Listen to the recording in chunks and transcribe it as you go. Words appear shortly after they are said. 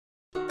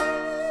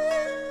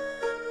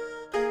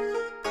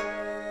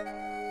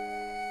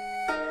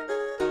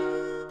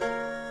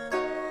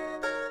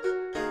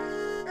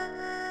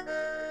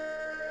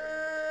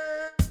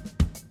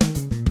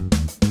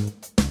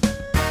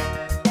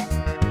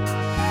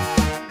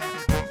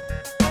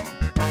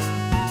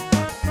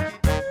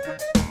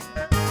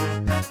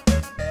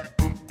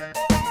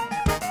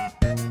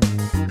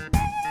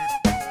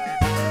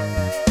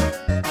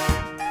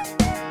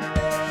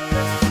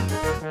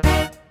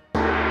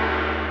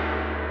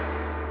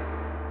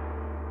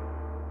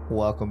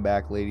Welcome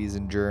back, ladies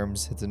and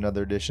germs. It's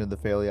another edition of the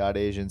Fairly Odd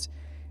Asians.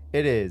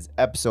 It is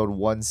episode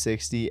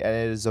 160, and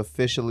it is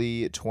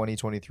officially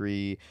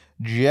 2023,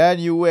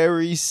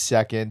 January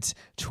 2nd,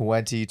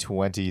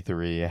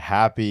 2023.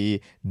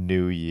 Happy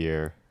New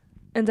Year.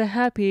 And a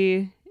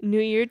happy New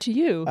Year to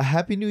you. A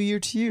happy New Year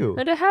to you.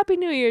 And a happy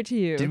New Year to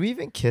you. Did we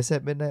even kiss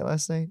at midnight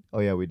last night?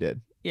 Oh, yeah, we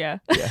did. Yeah.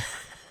 Yeah.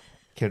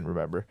 Couldn't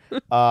remember.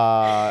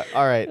 All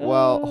right.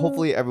 Well,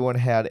 hopefully everyone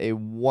had a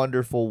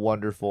wonderful,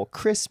 wonderful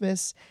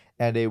Christmas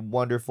and a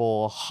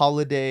wonderful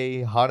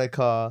holiday,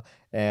 Hanukkah,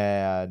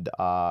 and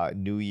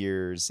New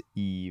Year's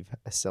Eve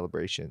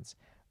celebrations.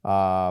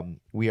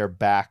 We are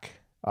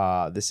back.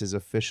 This is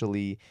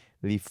officially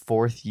the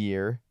fourth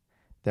year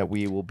that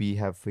we will be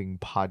having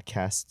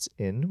podcasts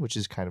in, which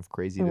is kind of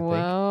crazy to think.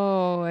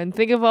 Wow. And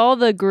think of all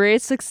the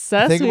great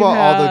success Think we've about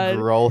all had. the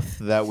growth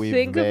that we've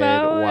Think made.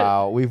 about it.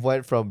 Wow. We've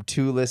went from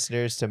 2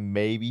 listeners to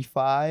maybe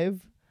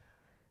 5.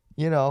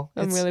 You know,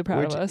 I'm really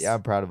proud of us. Yeah,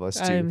 I'm proud of us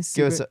too. I'm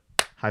Give us a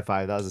high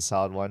five. That was a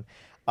solid one.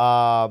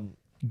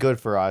 Good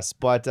for us.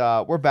 But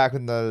we're back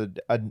with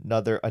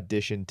another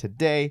edition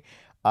today.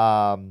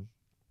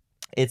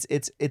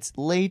 It's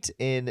late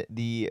in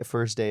the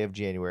first day of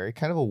January,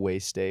 kind of a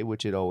waste day,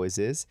 which it always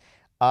is.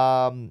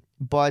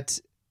 But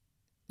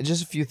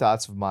just a few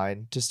thoughts of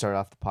mine to start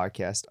off the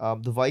podcast.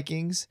 The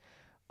Vikings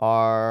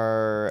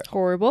are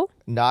horrible.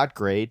 Not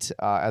great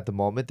at the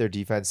moment. Their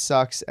defense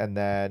sucks, and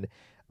then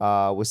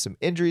with some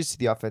injuries to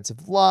the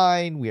offensive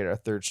line, we had our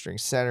third string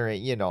center,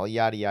 yada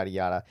yada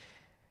yada.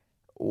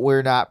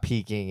 We're not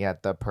peaking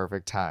at the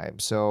perfect time.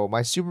 So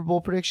my Super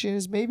Bowl prediction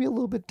is maybe a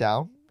little bit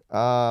down.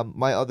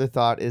 My other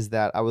thought is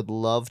that I would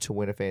love to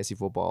win a fantasy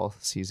football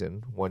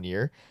season one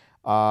year.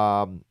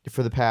 For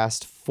the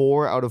past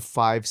 4 out of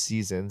 5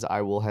 seasons,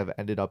 I will have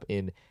ended up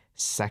in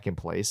second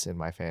place in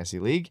my fantasy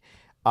league.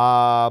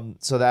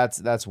 So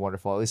that's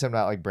wonderful. At least I'm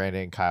not like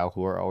Brandon and Kyle,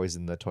 who are always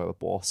in the toilet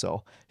bowl.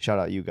 So shout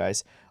out you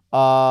guys.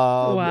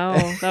 Wow,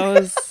 that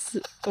was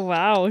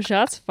wow.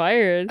 Shots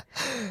fired.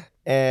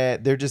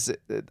 And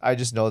I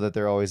just know that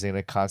they're always in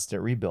a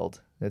constant rebuild.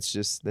 That's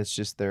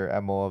just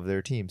their MO of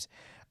their teams.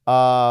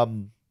 But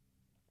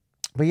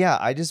yeah,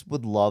 I just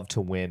would love to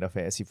win a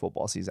fantasy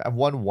football season. I've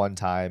won one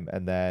time,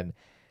 and then,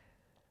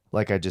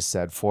 like I just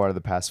said, 4 out of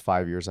the past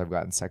 5 years I've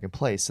gotten second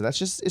place. So it's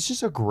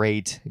just a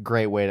great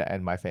way to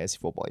end my fantasy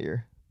football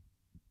year.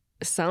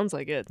 Sounds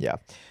like it. Yeah.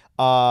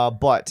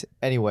 But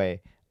anyway,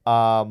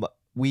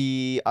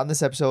 we on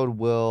this episode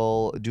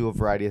will do a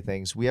variety of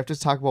things. We have to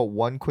talk about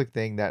one quick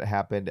thing that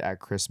happened at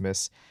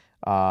Christmas.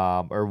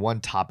 Or one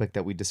topic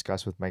that we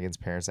discussed with Megan's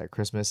parents at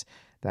Christmas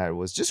that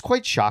was just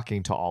quite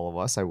shocking to all of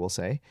us, I will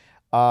say.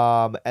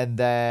 And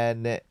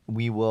then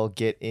we will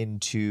get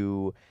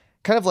into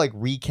kind of like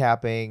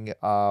recapping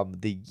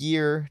the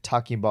year,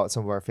 talking about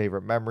some of our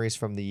favorite memories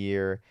from the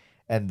year,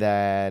 and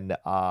then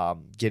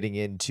getting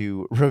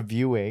into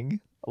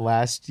reviewing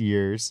last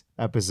year's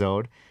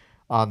episode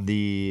at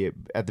the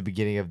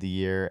beginning of the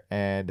year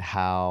and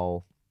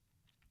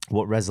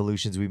what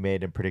resolutions we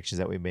made and predictions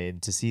that we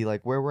made to see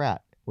like where we're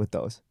at with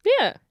those.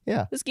 Yeah.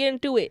 Let's get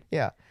into it.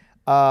 Yeah.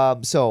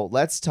 So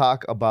let's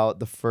talk about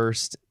the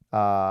first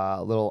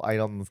little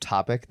item of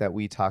topic that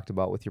we talked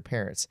about with your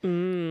parents. Do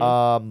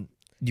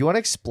you want to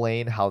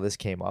explain how this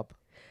came up?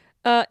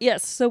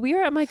 Yes. So we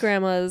are at my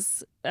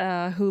grandma's,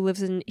 who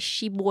lives in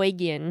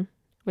Sheboygan,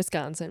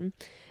 Wisconsin.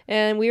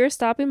 And we were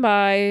stopping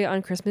by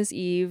on Christmas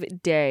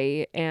Eve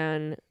day,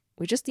 and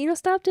we just,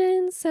 stopped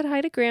in, said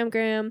hi to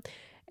Graham.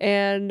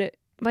 And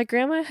my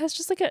grandma has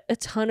just like a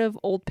ton of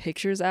old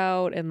pictures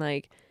out and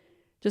like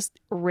just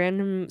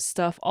random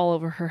stuff all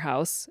over her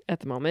house at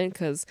the moment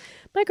because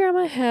my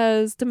grandma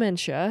has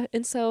dementia.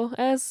 And so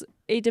as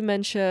a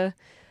dementia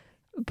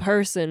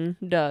person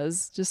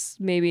does,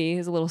 just maybe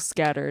is a little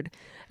scattered.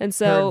 And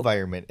so her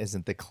environment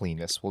isn't the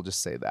cleanest. We'll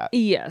just say that.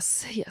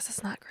 Yes,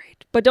 it's not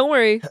great. But don't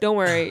worry.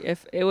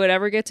 If it would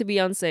ever get to be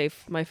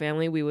unsafe, my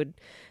family, we would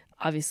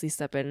obviously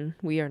step in.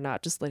 We are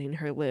not just letting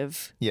her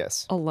live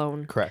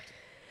alone. Correct.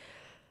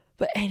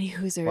 But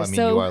anywhoozers. Well, I mean,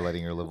 you are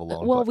letting her live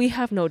alone. Well, we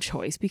have no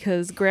choice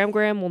because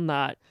Graham will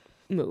not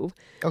move.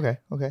 Okay.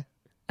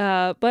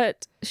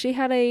 But she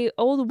had a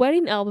old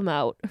wedding album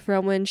out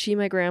from when she and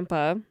my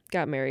grandpa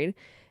got married.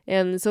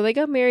 And so they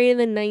got married in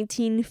the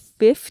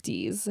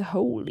 1950s.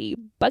 Holy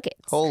buckets.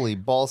 Holy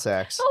ball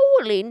sacks.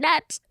 Holy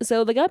nuts.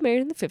 So they got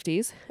married in the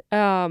 50s.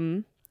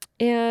 And,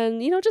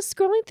 just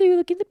scrolling through,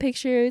 looking at the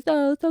pictures.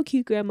 Oh, so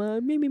cute, Grandma.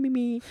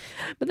 Me.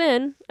 But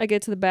then I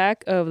get to the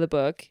back of the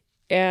book,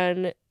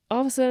 and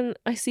all of a sudden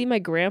I see my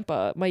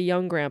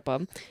young grandpa,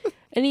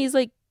 and he's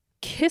like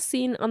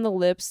kissing on the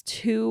lips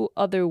 2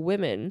 other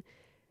women.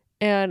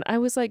 And I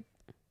was like,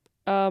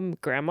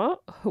 Grandma?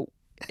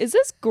 Is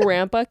this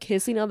Grandpa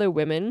kissing other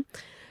women?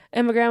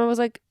 And my grandma was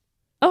like,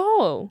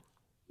 oh,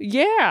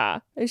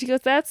 yeah. And she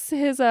goes, that's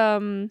his,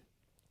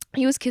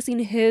 he was kissing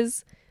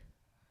his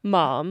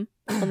mom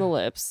on the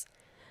lips.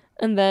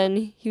 And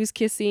then he was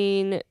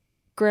kissing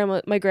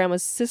my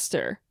grandma's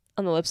sister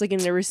on the lips, like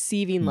in a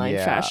receiving line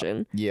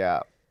fashion. Yeah.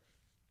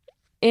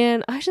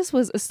 And I just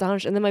was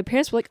astonished. And then my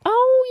parents were like,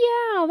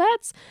 oh, yeah,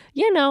 that's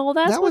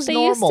That what was they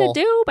used to normal.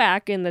 do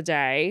back in the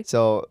day.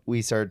 So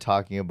we started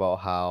talking about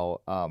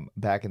how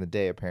back in the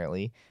day,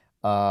 apparently,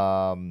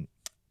 the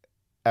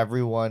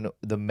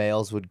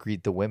males would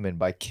greet the women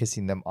by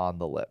kissing them on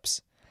the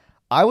lips.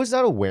 I was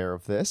not aware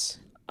of this.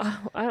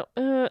 I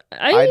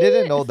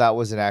didn't know that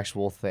was an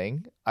actual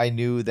thing. I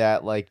knew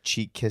that like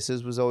cheek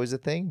kisses was always a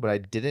thing, but I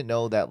didn't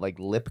know that like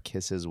lip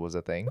kisses was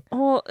a thing.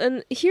 Oh,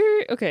 and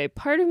here, okay,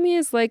 part of me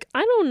is like,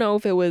 I don't know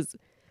if it was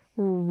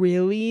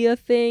really a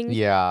thing.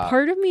 Yeah.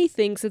 Part of me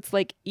thinks it's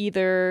like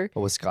either A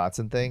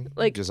Wisconsin thing?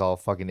 Like- just all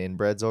fucking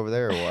inbreds over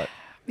there or what?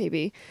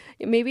 maybe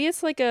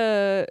it's like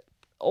a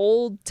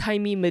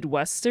old-timey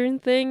Midwestern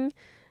thing,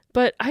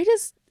 but I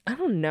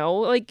don't know.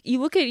 Like,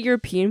 you look at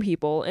European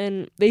people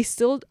and they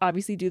still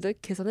obviously do the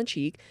kiss on the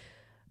cheek,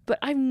 but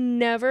I've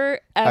never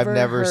ever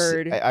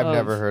heard I've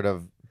never heard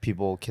of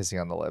people kissing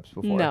on the lips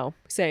before. No,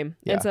 same.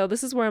 Yeah. And so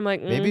this is where I'm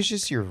like, Maybe it's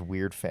just your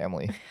weird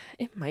family.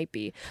 it might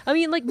be. I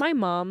mean, like my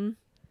mom,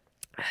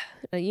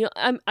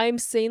 I'm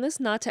saying this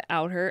not to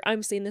out her.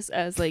 I'm saying this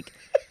as like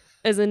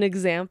as an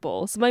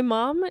example. So my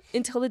mom,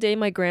 until the day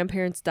my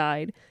grandparents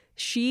died,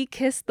 she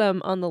kissed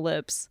them on the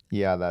lips.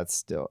 Yeah,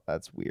 that's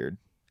weird.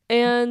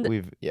 And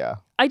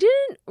I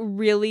didn't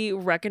really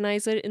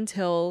recognize it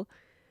until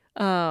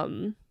I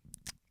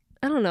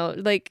don't know,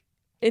 like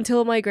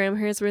until my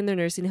grandparents were in their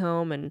nursing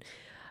home, and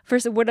for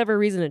whatever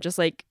reason it just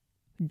like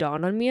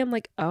dawned on me. I'm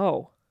like,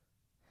 oh,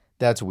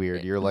 that's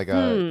weird. You're like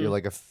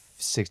a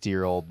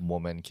 60-year-old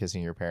woman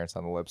kissing your parents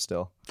on the lips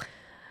still.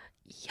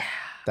 Yeah.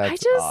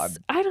 That's odd.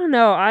 I don't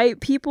know.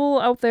 People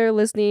out there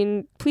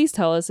listening, please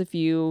tell us if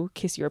you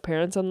kiss your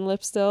parents on the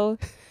lips still.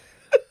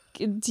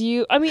 Do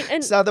you? I mean, and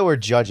it's not that we're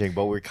judging,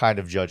 but we're kind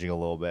of judging a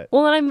little bit.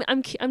 Well,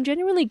 I'm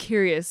genuinely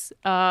curious.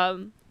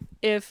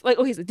 If like,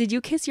 okay, so did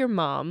you kiss your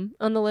mom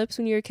on the lips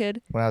when you were a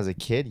kid? When I was a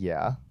kid,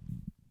 yeah.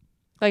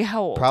 Like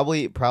how old?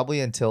 Probably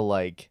until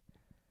like,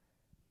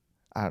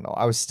 I don't know.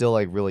 I was still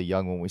like really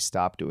young when we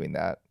stopped doing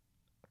that.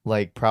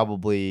 Like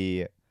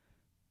probably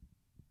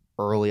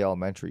early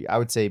elementary. I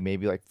would say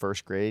maybe like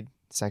first grade,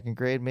 second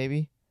grade,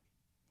 maybe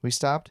we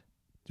stopped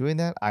doing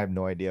that. I have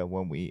no idea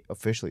when we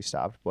officially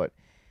stopped, but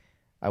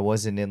I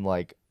wasn't in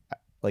like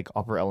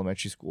upper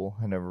elementary school.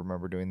 I never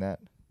remember doing that.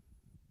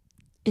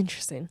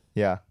 Interesting.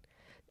 Yeah.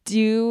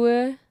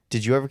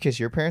 Did you ever kiss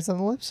your parents on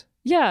the lips?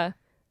 Yeah,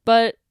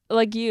 but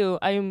like you,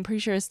 I'm pretty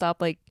sure I stopped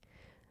like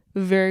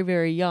very,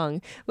 very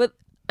young.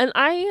 And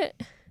I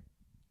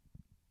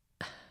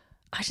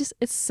just,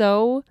 it's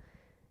so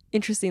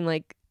interesting,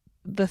 like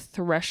the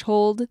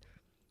threshold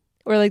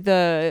or like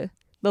the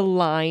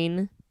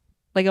line,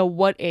 like at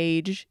what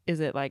age is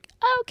it like,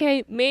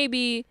 okay,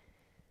 maybe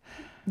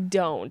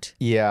don't.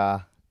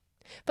 Yeah.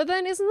 But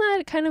then isn't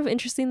that kind of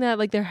interesting that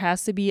like there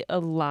has to be a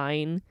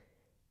line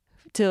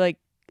to like,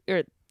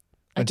 or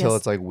until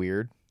it's like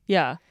weird.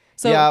 Yeah.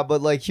 So yeah,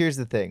 but like here's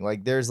the thing.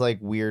 Like there's like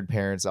weird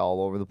parents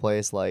all over the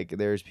place. Like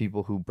there's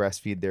people who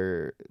breastfeed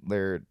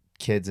their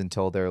kids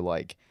until they're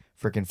like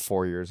freaking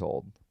 4 years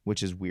old,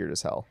 which is weird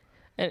as hell.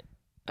 And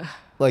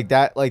like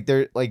that, like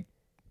they're like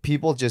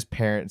people just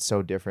parent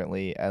so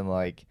differently, and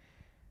like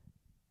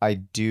I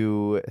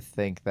do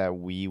think that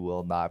we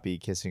will not be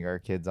kissing our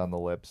kids on the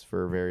lips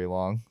for very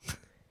long.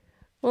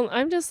 Well,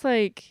 I'm just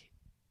like,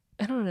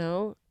 I don't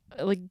know.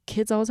 Like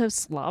kids always have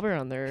slobber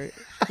on their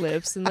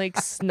lips and like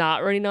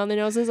snot running down their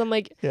noses. I'm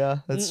like, yeah,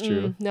 that's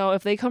true. No,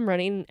 if they come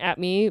running at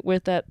me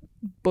with that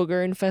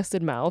booger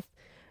infested mouth,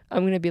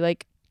 I'm gonna be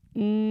like,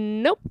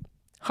 nope,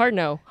 hard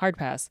no, hard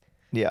pass.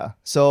 Yeah.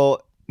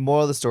 So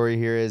moral of the story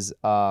here is,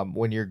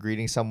 when you're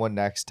greeting someone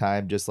next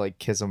time, just like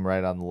kiss them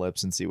right on the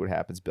lips and see what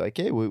happens. Be like,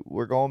 hey,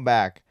 we're going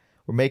back.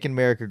 We're making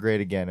America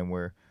great again, and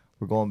we're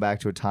going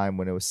back to a time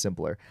when it was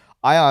simpler.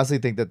 I honestly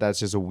think that that's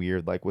just a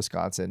weird like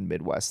Wisconsin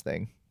Midwest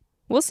thing.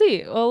 We'll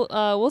see. Well,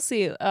 we'll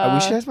see.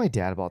 We should ask my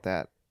dad about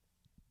that.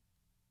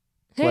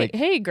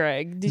 Hey,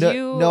 Greg, did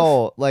you?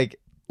 No, like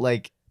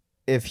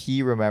if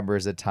he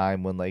remembers a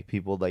time when like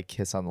people like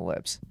kiss on the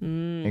lips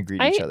and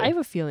greet each other. I have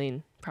a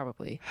feeling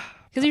probably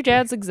because your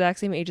dad's the exact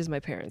same age as my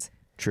parents.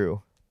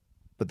 True,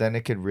 but then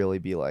it could really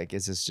be like,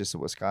 is this just a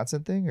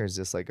Wisconsin thing or is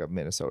this like a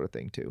Minnesota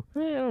thing too?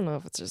 I don't know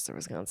if it's just a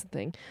Wisconsin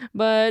thing,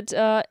 but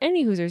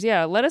any Hoosers,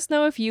 yeah, let us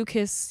know if you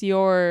kiss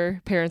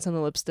your parents on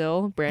the lips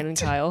still. Brandon,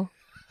 Kyle.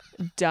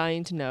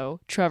 Dying to know.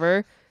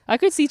 Trevor, I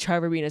could see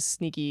Trevor being a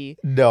sneaky.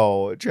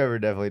 No, Trevor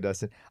definitely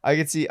doesn't. I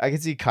could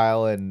see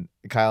Kyle and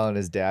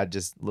his dad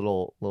just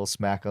little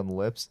smack on the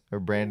lips, or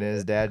Brandon and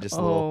his dad just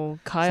a little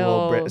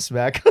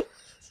smack.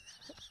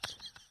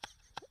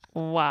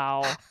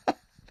 Wow.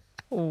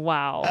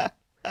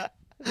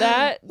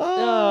 That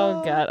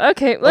oh god.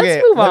 Okay,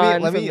 let's move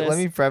on. Let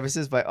me preface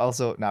this by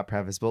also not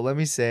preface, but let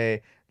me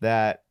say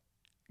that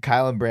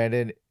Kyle and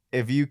Brandon,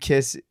 if you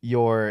kiss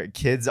your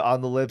kids on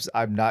the lips,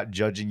 I'm not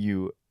judging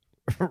you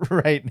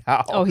right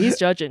now. Oh, he's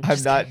judging.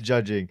 I'm not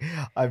judging.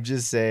 I'm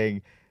just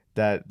saying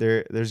that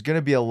there's going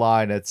to be a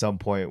line at some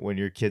point when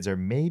your kids are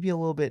maybe a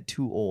little bit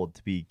too old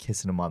to be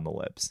kissing them on the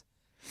lips.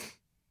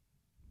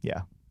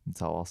 Yeah,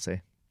 that's all I'll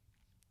say.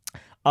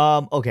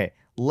 Okay.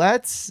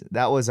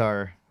 That was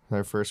our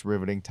first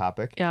riveting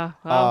topic. Yeah.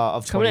 Wow.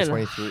 Of Coming in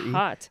 2023.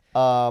 hot.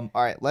 All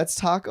right, let's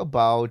talk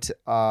about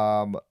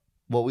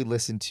what we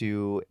listened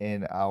to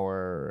in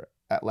our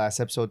last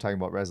episode, talking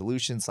about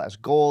resolutions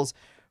 / goals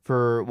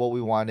for what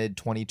we wanted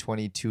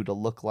 2022 to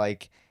look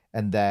like,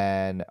 and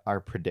then our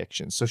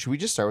predictions. So should we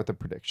just start with the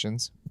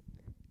predictions?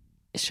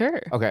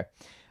 Sure. Okay.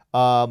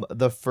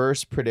 The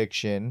first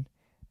prediction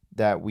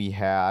that we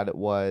had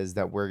was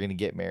that we're gonna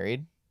get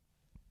married.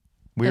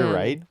 We were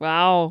right.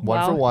 Wow.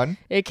 One for one.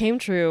 It came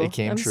true. It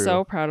came true. I'm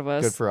so proud of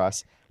us. Good for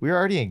us. We were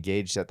already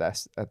engaged at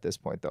this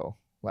point though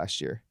last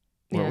year,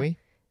 weren't we?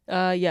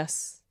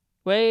 Yes.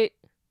 Wait.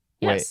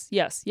 Yes.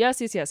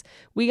 Yes.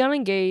 We got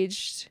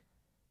engaged.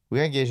 We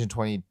got engaged in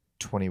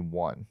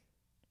 2021.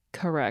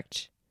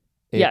 Correct.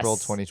 April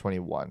Yes.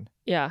 2021.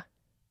 Yeah.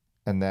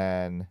 And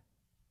then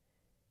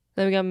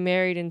Then we got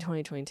married in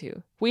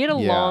 2022. We had a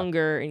Yeah.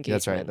 longer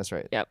engagement. that's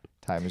right. Yep.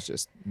 Time is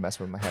just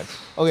messing with my head.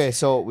 Okay,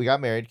 so we got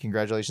married.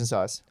 Congratulations to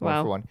us. One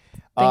Wow. for one.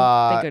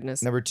 Thank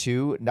goodness. Number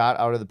 2, not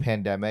out of the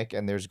pandemic,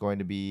 and there's going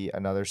to be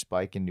another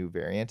spike in new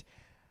variant.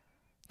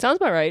 Sounds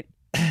about right.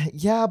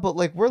 Yeah, but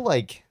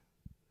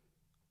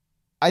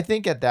I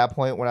think at that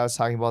point when I was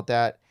talking about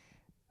that,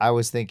 I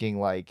was thinking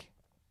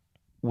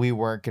we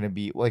weren't gonna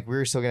be we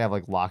were still gonna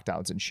have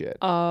lockdowns and shit,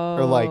 Oh.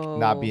 or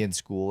not be in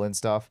school and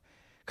stuff.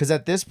 Because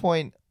at this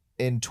point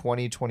in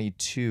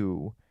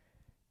 2022,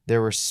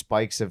 there were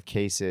spikes of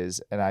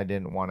cases, and I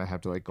didn't want to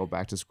have to go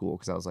back to school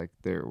because I was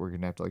we're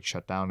gonna have to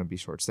shut down and be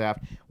short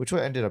staffed, which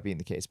ended up being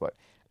the case. But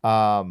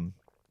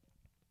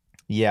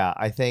yeah,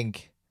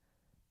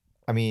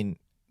 I mean,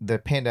 the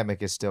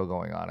pandemic is still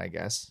going on, I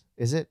guess.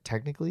 Is it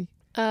technically?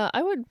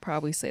 I would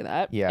probably say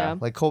that. Yeah.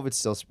 COVID's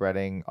still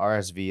spreading.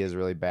 RSV is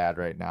really bad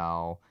right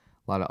now.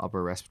 A lot of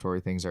upper respiratory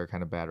things are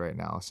kind of bad right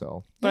now.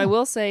 So, But I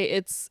will say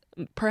it's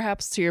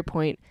perhaps, to your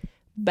point,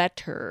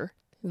 better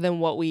than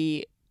what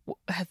we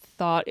had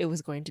thought it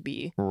was going to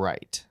be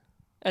right.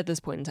 at this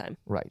point in time.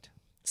 Right.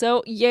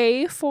 So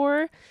yay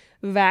for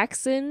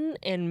vaccine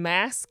and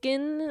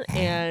masking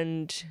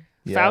and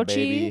Yeah, Fauci.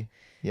 baby.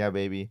 Yeah,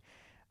 baby.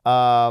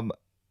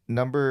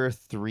 Number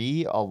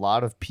 3, a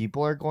lot of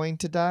people are going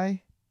to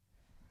die.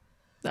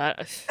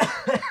 That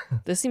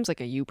this seems like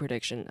a you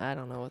prediction. I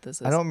don't know what this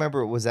is. I don't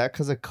remember. Was that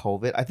because of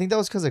COVID? I think that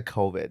was because of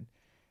COVID.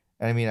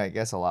 And I mean, I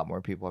guess a lot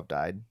more people have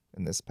died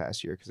in this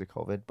past year because of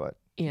COVID, but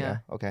Yeah.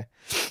 okay.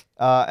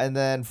 And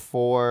then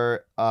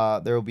 4,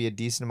 there will be a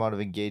decent amount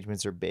of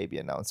engagements or baby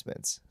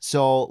announcements.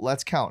 So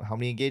let's count. How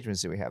many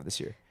engagements do we have this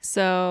year?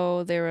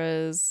 So there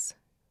was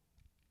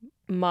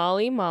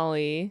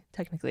Molly,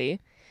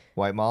 technically.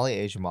 White Molly,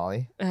 Asian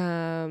Molly,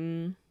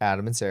 Adam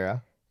and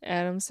Sarah.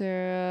 Adam,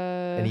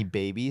 Sarah. Any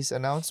babies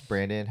announced?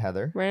 Brandon and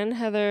Heather. Brandon,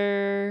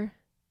 Heather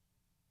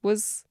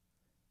was.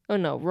 Oh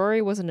no,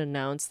 Rory wasn't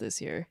announced this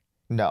year.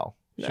 No,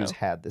 she No. was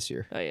had this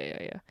year. Oh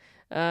yeah.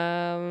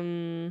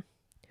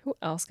 Who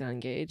else got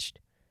engaged?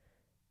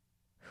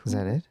 Was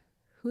that it?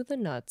 Who the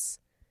nuts?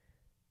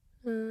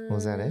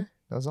 Was that it?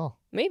 That was all.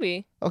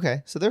 Maybe.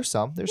 Okay, so there's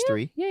some. There's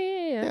 3.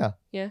 Yeah.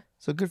 Yeah.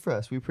 So good for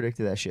us. We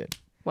predicted that shit.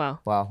 Wow.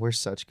 Wow, we're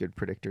such good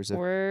predictors of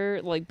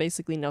We're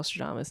basically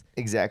Nostradamus.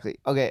 Exactly.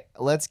 Okay,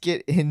 let's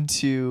get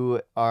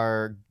into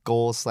our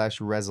goals /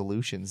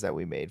 resolutions that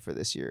we made for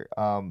this year.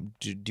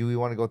 Do we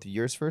want to go through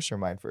yours first or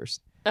mine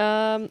first?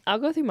 I'll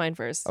go through mine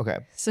first. Okay.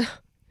 So,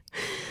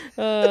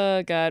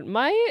 oh god,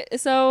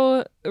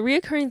 so a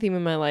reoccurring theme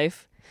in my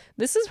life.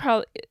 This is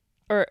probably,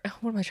 or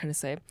what am I trying to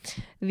say?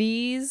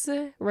 These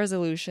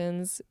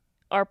resolutions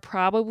are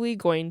probably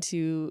going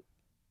to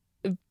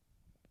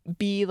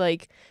be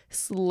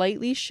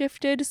slightly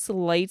shifted,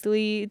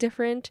 slightly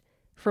different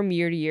from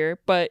year to year,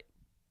 but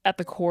at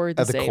the core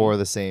the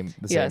same.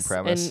 The same Yes,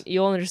 premise. and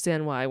you'll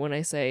understand why when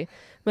I say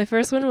my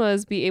first one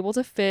was be able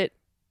to fit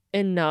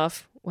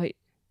enough.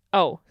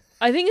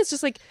 I think it's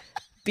just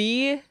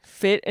be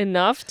fit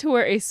enough to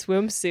wear a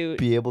swimsuit,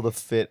 Be able to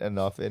fit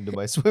enough into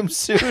my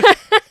swimsuit.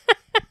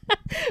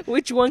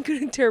 which one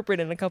could interpret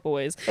in a couple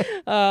ways.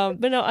 But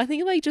no, I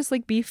think just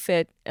be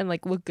fit and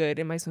look good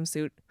in my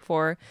swimsuit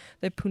for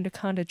the Punta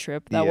Cana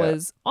trip that Yeah.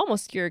 was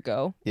almost a year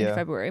ago in Yeah.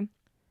 February. And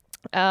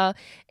I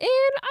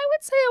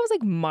would say I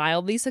was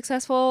mildly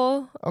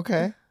successful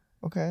Okay.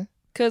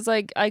 because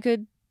I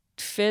could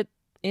fit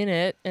in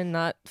it and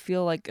not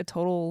feel like a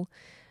total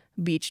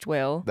beached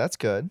whale. That's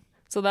good.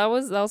 So that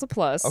was a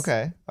plus.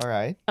 Okay. All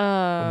right.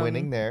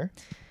 Winning there.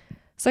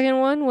 Second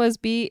one was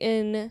be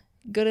in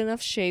good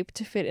enough shape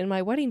to fit in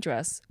my wedding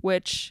dress,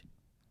 which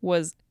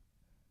was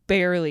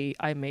barely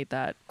I made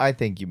that. I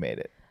think you made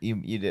it. You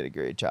did a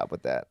great job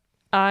with that.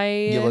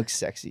 You look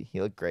sexy.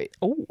 You look great.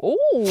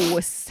 Oh,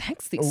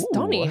 sexy, Ooh,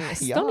 stunning.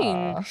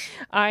 yeah.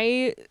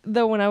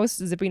 When I was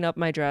zipping up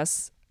my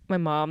dress, my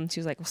mom, she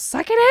was like, well,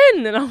 suck it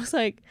in. And I was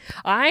like,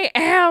 I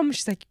am.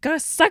 She's like, you gotta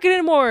suck it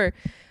in more. It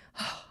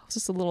was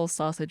just a little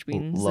sausage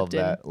being Love zipped in.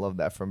 that. Love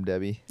that from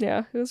Debbie.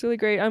 Yeah, it was really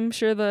great. I'm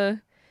sure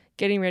the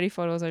getting ready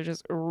photos are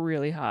just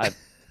really hot.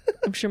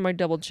 I'm sure my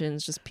double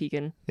chin's just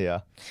peeking. Yeah.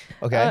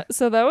 Okay.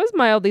 So that was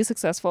mildly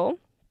successful.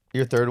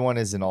 Your third one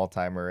is an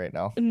all-timer right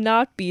now.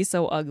 Not be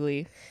so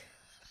ugly.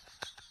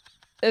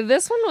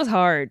 This one was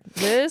hard.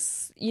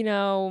 This,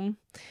 because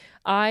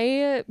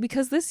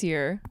this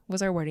year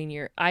was our wedding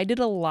year, I did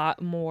a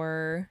lot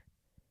more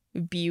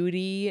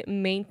beauty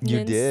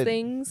maintenance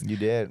things. You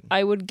did.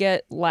 I would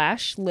get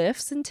lash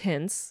lifts and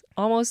tints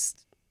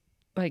almost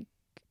like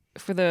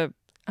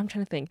I'm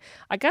trying to think.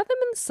 I got them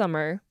in the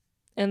summer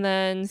and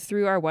then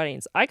through our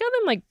weddings. I got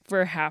them like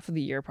for half of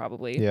the year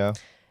probably. Yeah.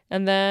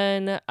 And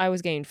then I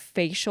was getting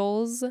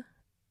facials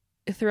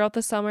throughout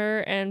the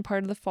summer and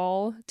part of the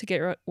fall to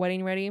get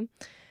wedding ready.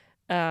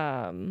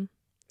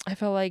 I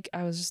felt like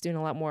I was just doing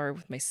a lot more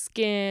with my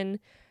skin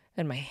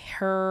and my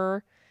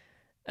hair.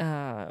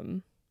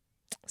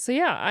 So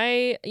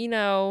yeah,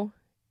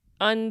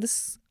 on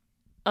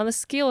the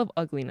scale of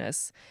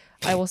ugliness,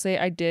 I will say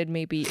I did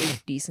maybe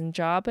a decent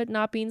job at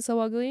not being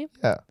so ugly.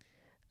 Yeah.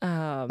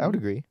 I would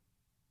agree.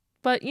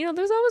 But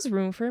there's always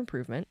room for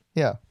improvement.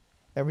 Yeah.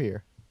 Every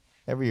year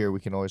we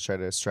can always try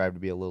to strive to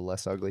be a little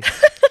less ugly.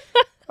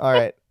 All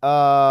right.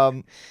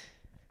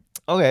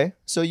 Okay.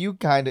 So you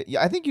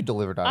I think you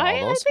delivered on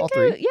all those. All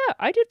three.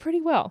 I did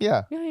pretty well.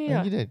 Yeah. Yeah. I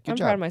think you did. Good I'm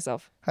job. proud of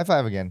myself. High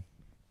five again.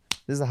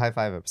 This is a high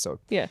five episode.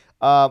 Yeah.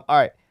 All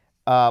right.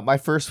 My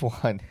first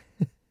one.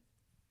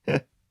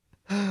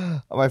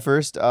 My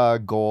first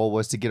goal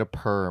was to get a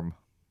perm.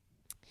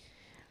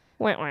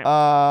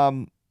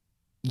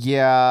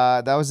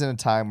 Yeah, that was in a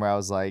time where I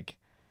was like,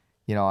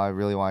 I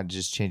really wanted to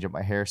just change up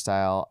my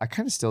hairstyle. I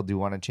kind of still do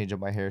want to change up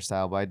my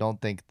hairstyle, but I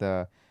don't think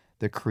the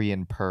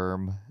Korean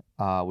perm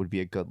would be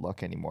a good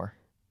look anymore.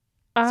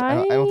 So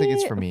I don't think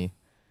it's for me.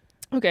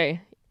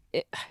 Okay.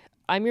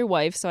 I'm your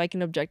wife, so I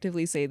can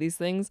objectively say these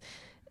things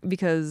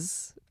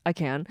because I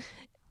can.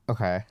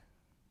 Okay.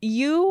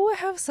 You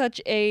have such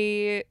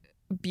a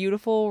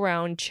beautiful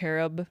round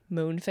cherub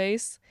moon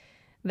face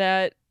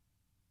that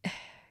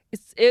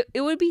it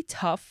would be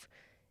tough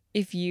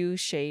if you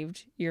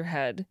shaved your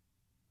head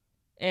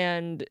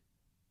and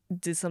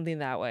did something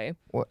that way.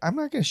 Well, I'm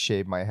not going to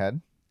shave my head.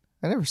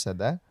 I never said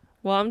that.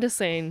 Well, I'm just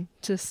saying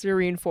just to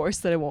reinforce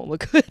that it won't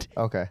look good.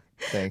 Okay,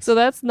 thanks. So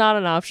that's not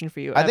an option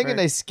for you. I think a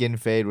nice skin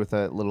fade with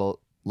a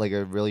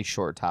a really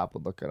short top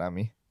would look good on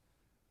me.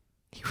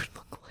 You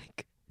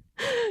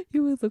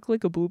would look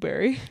like a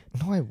blueberry.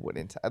 No, I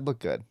wouldn't. I'd look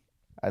good.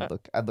 I'd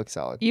look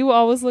solid. You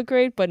always look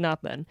great, but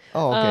not then.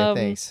 Oh, okay.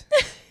 Thanks.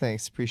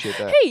 Thanks. Appreciate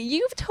that. Hey,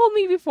 you've told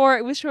me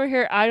before with short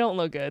hair I don't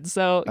look good.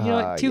 So, you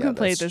know what? Two can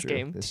play this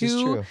game. This Two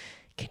is true.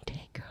 can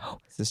tango.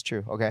 This is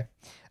true. Okay.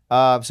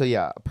 So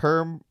yeah,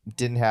 perm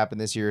didn't happen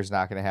this year. It's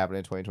not going to happen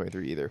in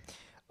 2023 either.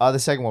 The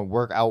second one,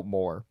 work out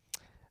more.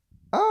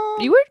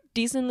 You were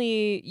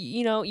decently,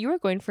 you were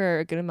going for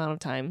a good amount of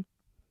time,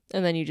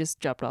 and then you just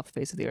dropped off the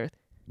face of the earth.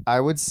 I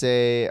would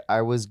say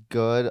I was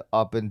good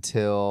up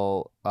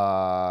until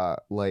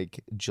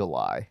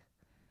July,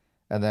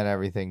 and then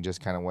everything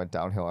just kind of went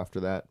downhill after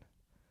that.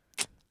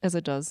 As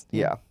it does.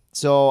 Yeah.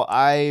 So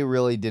I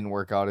really didn't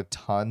work out a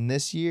ton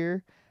this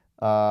year.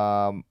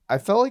 I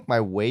felt like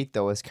my weight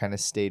though has kind of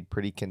stayed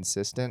pretty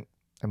consistent.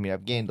 I mean,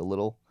 I've gained a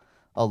little,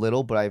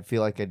 but I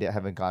feel like I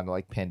haven't gone to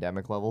like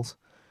pandemic levels,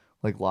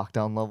 like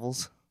lockdown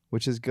levels,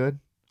 which is good.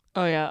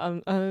 Oh yeah,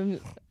 I'm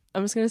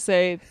just gonna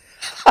say,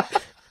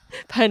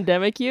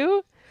 pandemic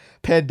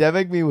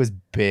me was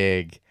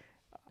big.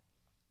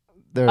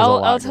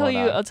 I'll tell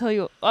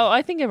you. Oh,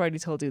 I think I've already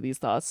told you these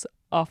thoughts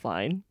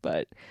offline,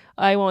 but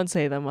I won't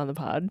say them on the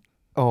pod.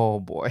 Oh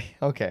boy.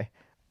 Okay.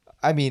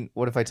 I mean,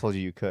 what if I told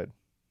you could?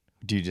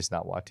 Do you just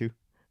not want to?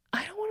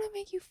 I don't want to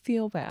make you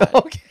feel bad.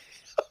 Okay.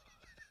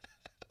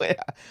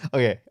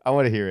 Okay. I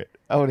want to hear it.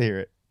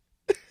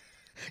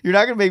 You're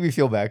not gonna make me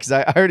feel bad because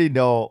I already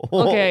know.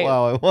 Okay.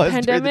 Wow, it was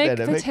pandemic.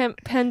 during the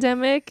pandemic.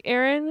 Pandemic,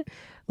 Aaron.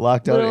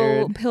 Lockdown, little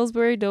Aaron.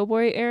 Pillsbury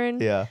Doughboy, Aaron.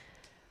 Yeah.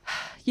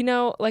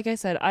 Like I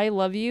said, I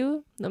love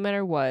you no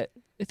matter what.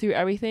 Through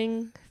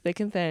everything, thick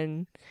and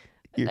thin.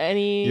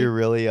 You're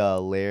really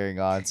layering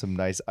on some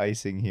nice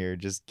icing here.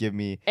 Just give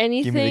me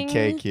the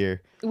cake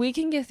here. We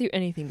can get through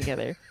anything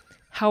together.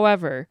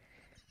 However,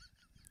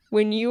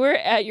 when you were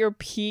at your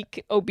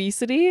peak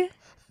obesity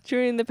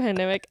during the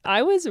pandemic,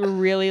 I was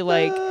really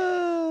like,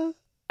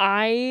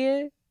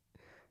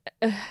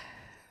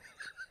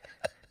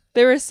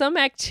 there were some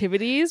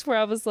activities where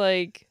I was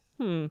like,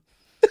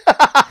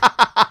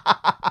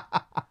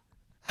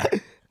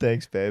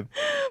 Thanks, babe.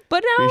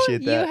 But now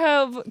you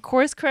have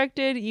course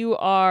corrected. You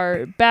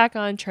are back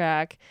on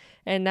track.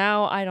 And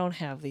now I don't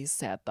have these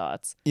sad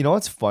thoughts. You know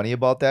what's funny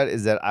about that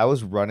is that I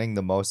was running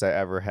the most I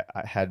ever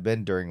had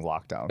been during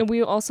lockdown. And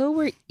we also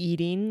were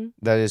eating.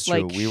 That is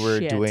true. Like we were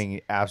shit.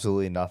 doing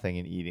absolutely nothing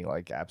and eating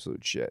like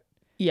absolute shit.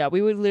 Yeah,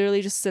 we would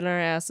literally just sit on our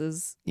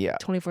asses. Yeah.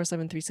 24/7,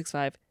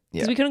 365. Yeah.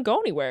 Because we couldn't go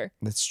anywhere.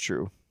 That's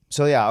true.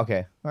 So yeah,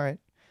 okay. All right.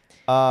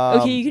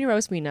 Okay, you can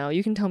roast me now.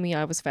 You can tell me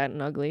I was fat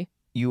and ugly.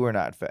 You were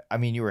not fat. I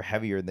mean, you were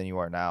heavier than you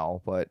are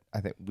now, but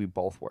I think we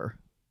both were.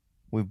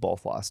 We've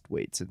both lost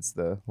weight since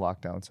the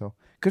lockdown, so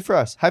good for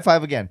us. High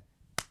five again.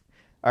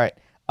 All right.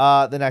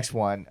 The next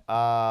one.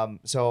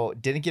 So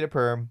didn't get a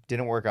perm,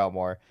 didn't work out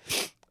more.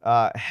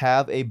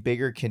 have a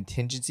bigger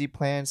contingency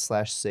plan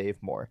 /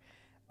 save more.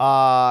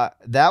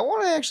 That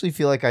one I actually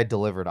feel like I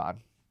delivered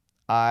on.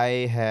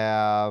 I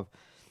have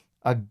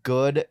a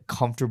good,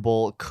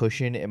 comfortable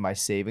cushion in my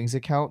savings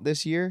account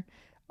this year.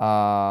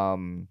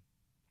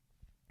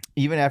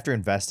 Even after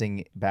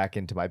investing back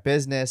into my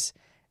business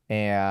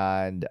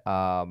and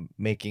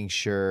making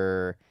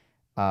sure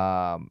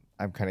I'm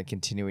kind of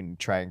continuing to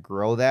try and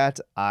grow that,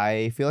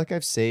 I feel like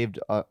I've saved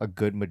a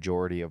good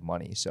majority of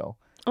money. So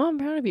Oh, I'm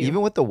proud of you.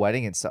 even with the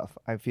wedding and stuff,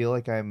 I feel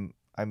like I'm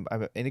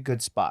in a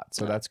good spot.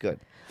 So that's good.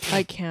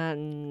 I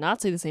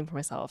cannot say the same for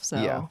myself. So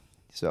Yeah.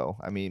 So,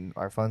 I mean,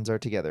 our funds are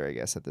together, I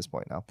guess, at this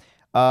point now.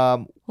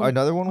 Well,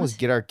 Another one was what?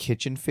 get our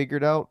kitchen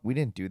figured out. We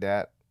didn't do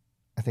that.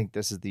 I think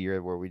this is the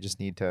year where we just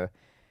need to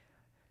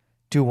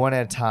do one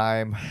at a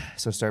time.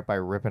 So start by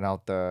ripping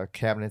out the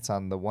cabinets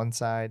on the one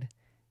side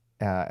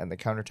and the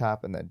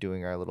countertop, and then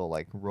doing our little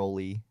like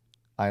rolly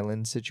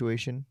island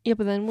situation. Yeah,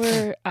 but then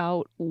we're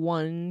out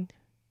one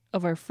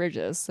of our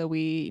fridges, so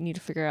we need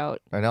to figure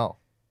out I know,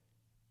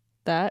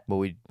 that. but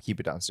we keep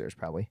it downstairs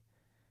probably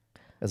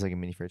as like a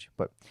mini fridge.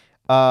 But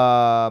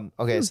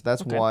okay, so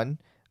that's okay. one.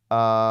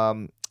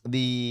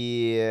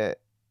 The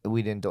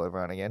we didn't deliver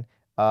on again.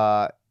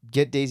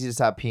 Get Daisy to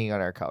stop peeing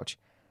on our couch.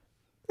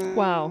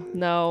 Wow,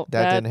 no,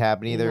 That didn't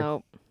happen either.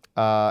 No.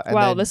 And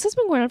Wow, then- this has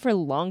been going on for a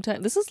long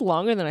time. This is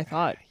longer than I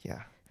thought.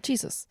 Yeah,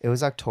 Jesus. it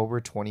was October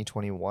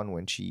 2021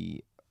 when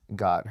she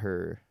got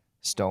her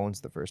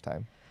stones the first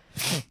time.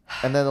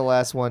 And then the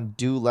last one,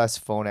 do less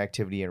phone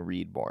activity and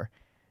read more.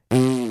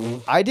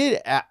 I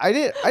did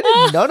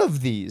none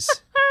of these.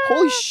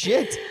 Holy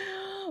shit.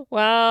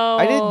 Wow.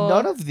 I did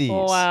none of these.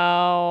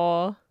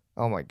 Wow.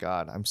 Oh my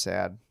god, I'm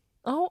sad.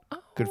 Oh.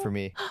 Good for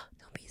me.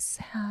 Don't be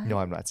sad. No,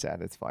 I'm not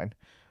sad. It's fine.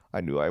 I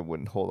knew I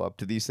wouldn't hold up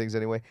to these things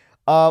anyway.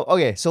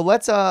 Okay, so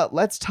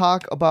let's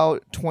talk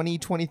about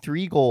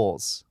 2023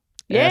 goals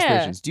and Yeah.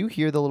 aspirations. Do you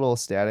hear the little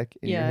static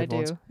in your Yeah, I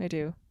headphones? do. I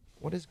do.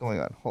 What is going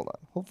on? Hold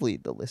on. Hopefully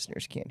the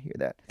listeners can't hear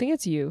that. I think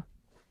it's you.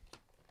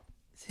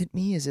 Is it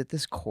me? Is it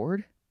this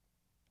cord?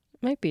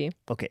 Might be.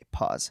 Okay,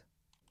 pause.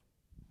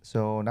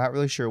 So not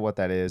really sure what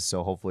that is.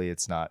 So hopefully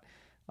it's not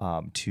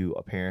too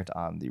apparent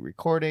on the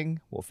recording.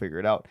 We'll figure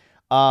it out.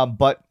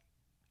 But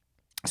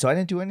so I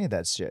didn't do any of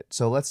that shit.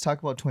 So let's talk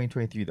about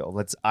 2023 though.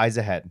 Let's eyes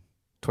ahead.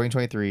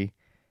 2023,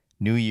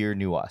 new year,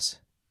 new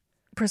us.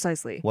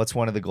 Precisely. What's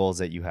one of the goals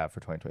that you have for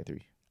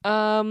 2023?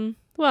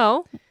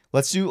 Well,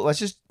 Let's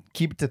just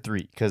keep it to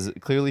 3 because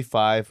clearly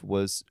 5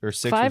 was or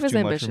 6 5 was is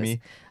too much for ambitious.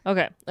 me.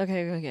 Okay.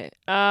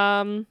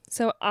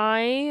 So I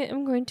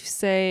am going to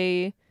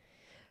say,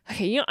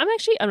 okay, I'm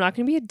not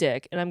going to be a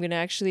dick, and I'm going to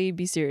actually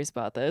be serious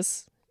about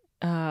this.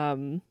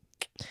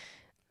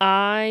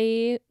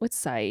 I would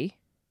say,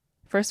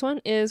 first one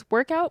is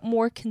work out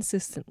more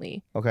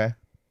consistently, Okay.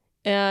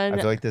 and I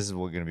feel like this is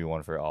going to be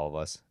one for all of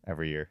us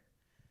every year.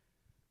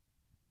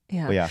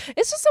 yeah, But yeah.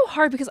 it's just so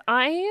hard because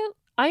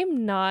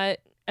I'm not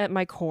at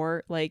my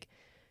core like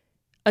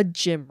a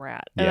gym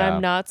rat, and Yeah.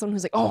 I'm not someone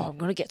who's like, oh, I'm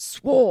gonna get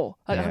swole.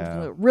 Like, I'm Yeah.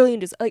 gonna get really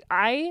into like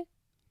I,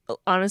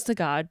 honest to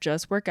God,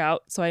 just work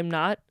out so I'm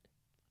not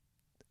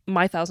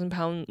my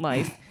 1,000-pound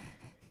life,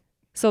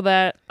 so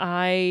that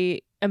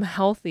I am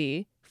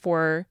healthy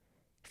for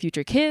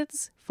future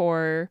kids,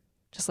 for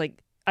just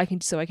like I can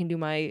do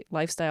my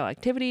lifestyle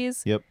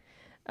activities. Yep.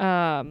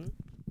 Um.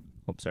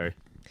 Oh, sorry.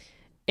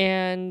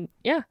 And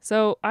yeah,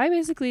 so I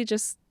basically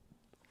just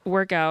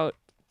work out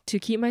to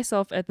keep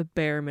myself at the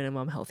bare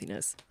minimum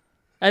healthiness.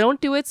 I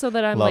don't do it so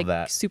that I'm Love like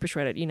that. super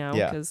shredded, Yeah.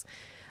 because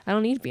I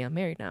don't need to be. I'm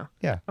married now.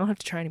 Yeah. I don't have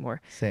to try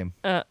anymore. Same.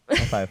 Uh, High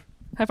five.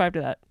 high five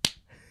to that.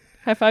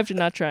 High five to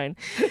not trying.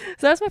 So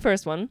that's my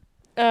first one.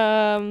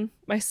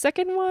 My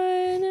second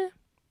one,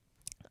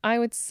 I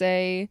would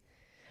say,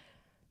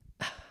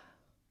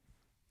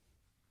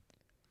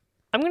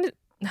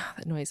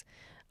 that noise.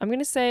 I'm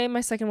gonna say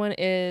my second one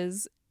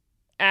is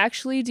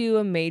actually do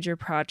a major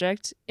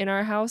project in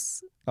our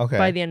house Okay.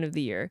 by the end of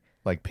the year.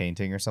 Like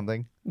painting or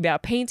something? Yeah,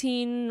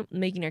 painting,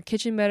 making our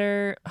kitchen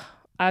better.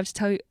 I have to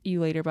tell you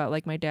later about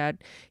like my dad.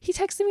 He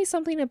texted me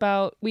something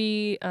about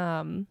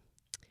wow,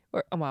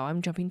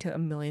 I'm jumping to a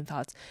million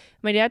thoughts.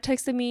 My dad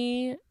texted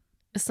me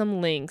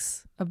some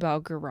links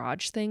about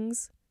garage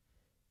things.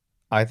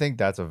 I think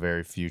that's a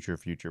very future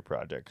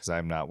project because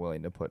I'm not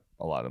willing to put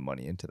a lot of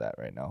money into that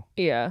right now.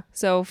 Yeah.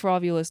 So for all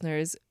of you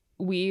listeners,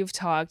 we've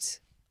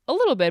talked a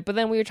little bit, but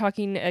then we were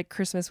talking at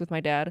Christmas with my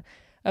dad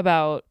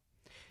about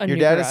Your new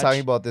dad garage. is talking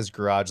about this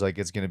garage like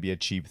it's going to be a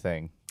cheap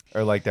thing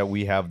or like that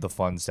we have the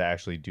funds to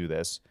actually do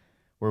this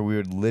where we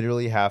would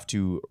literally have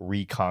to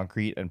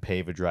re-concrete and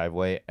pave a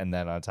driveway and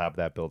then on top of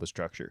that build a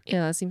structure.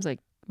 Yeah, that seems like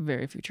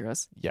very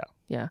futurist. Yeah.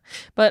 Yeah.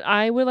 But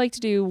I would like to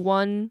do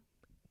one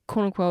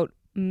quote unquote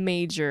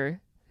major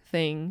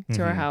thing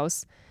to our Mhm.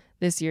 house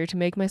this year to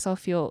make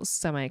myself feel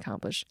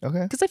semi-accomplished.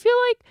 Okay. Because I feel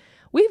like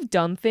we've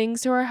done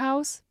things to our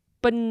house,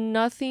 but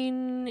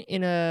nothing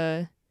in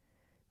a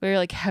very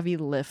like heavy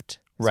lift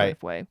sort Right.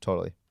 of way.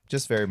 Totally.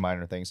 Just very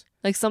minor things.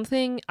 Like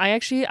something I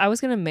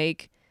was gonna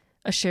make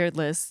a shared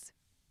list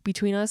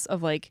between us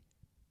of like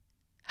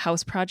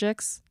house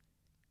projects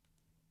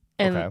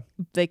And Okay.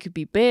 they could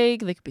be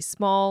big, they could be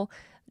small,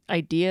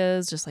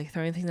 ideas, just like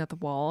throwing things at the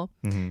wall.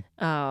 Mm-hmm.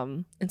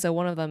 And so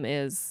one of them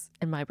is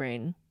in my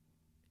brain,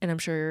 and I'm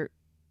sure,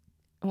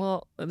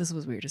 well, this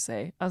was weird to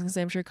say. I was gonna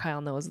say I'm sure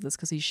Kyle knows this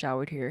because he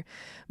showered here,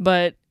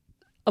 but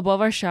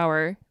above our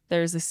shower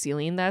there's a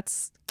ceiling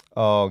that's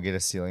Oh, get a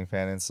ceiling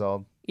fan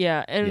installed.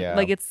 and Yeah.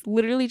 like it's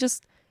literally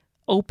just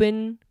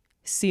open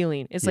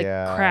ceiling. It's like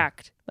Yeah.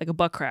 cracked, like a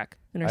butt crack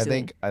in our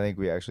ceiling. I think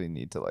we actually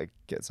need to like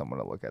get someone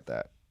to look at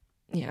that.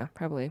 Yeah,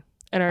 probably.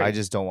 And our I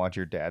just don't want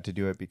your dad to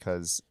do it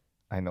because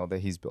I know that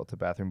he's built a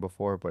bathroom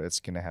before, but it's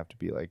gonna have to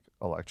be like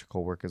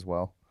electrical work as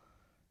well,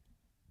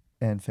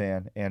 and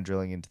fan and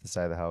drilling into the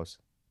side of the house.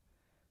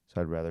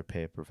 So I'd rather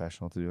pay a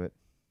professional to do it.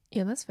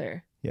 yeah, that's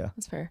fair. Yeah.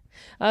 That's fair.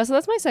 So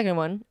that's my second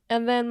one.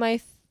 And then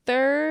my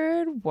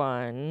third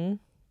one,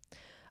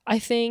 I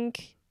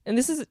think, and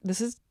this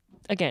is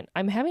again,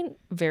 I'm having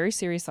very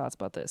serious thoughts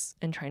about this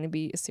and trying to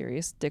be a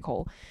serious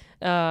dickhole.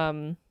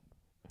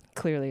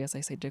 Clearly, as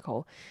I say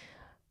dickhole,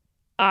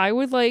 I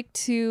would like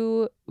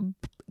to,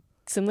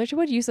 similar to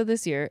what you said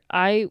this year,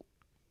 I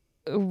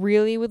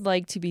really would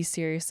like to be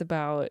serious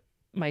about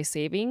my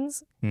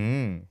savings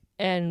Mm.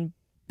 and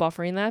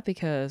buffering that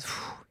because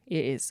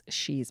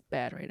she's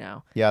bad right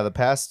now. Yeah, the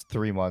past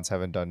 3 months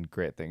haven't done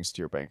great things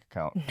to your bank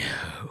account.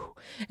 No.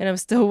 And I'm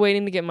still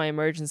waiting to get my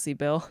emergency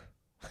bill.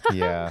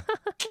 Yeah,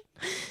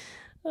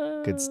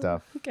 Oh, good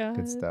stuff. God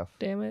Good stuff.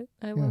 damn it.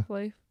 I love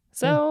life.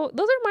 So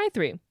those are my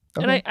three.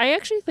 And Okay. I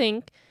actually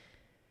think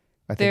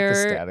I think the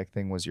they're- static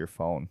thing was your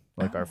phone,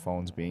 like our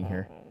phones being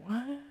here.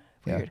 what?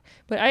 Yeah. Weird.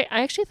 But I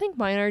actually think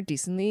mine are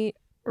decently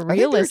I think they're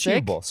realistic.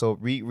 achievable. So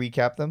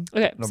recap them.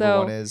 Okay, Number so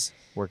one is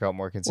work out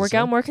more consistently. work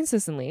out more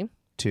consistently.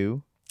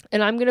 2.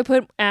 And I'm going to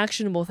put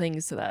actionable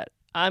things to that.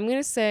 I'm going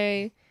to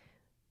say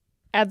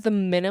at the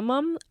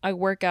minimum, I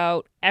work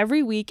out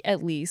every week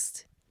at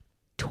least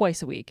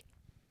twice a week.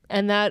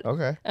 And that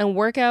Okay. and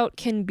workout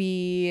can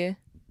be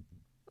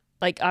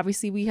like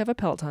obviously we have a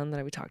Peloton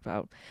that we talked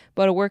about,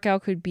 but a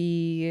workout could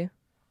be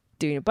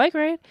doing a bike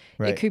ride.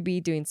 Right. It could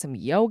be doing some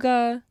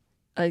yoga,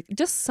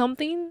 just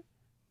something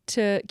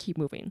to keep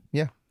moving.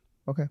 Yeah.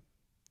 Okay.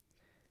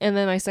 And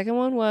then my second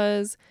one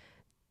was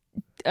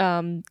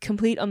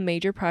complete a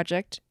major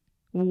project,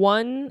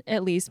 one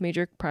at least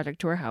major project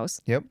to our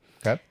house. Yep.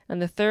 Okay.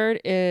 And the third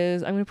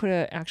is I'm going to put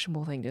an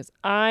actionable thing. Is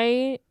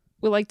I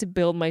would like to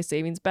build my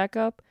savings back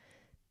up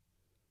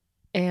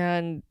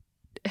and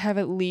have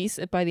at least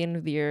by the end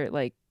of the year,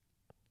 like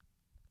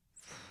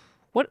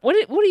what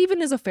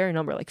even is a fair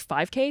number? Like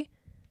 5K?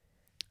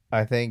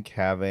 I think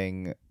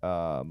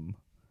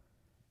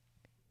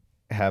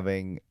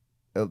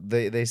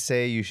they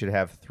say you should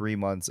have 3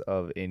 months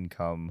of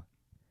income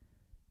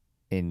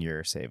in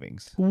your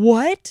savings.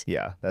 What?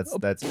 Yeah,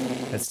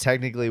 that's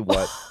technically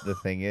what the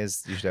thing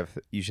is.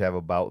 You should have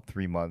about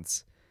 3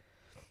 months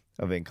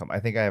of income. I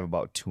think I have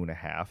about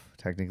 2.5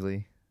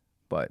 technically,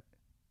 but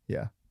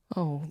yeah,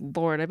 Oh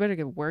Lord, I better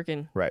get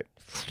working. right.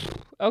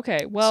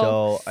 Okay,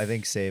 well, So I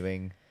think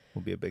saving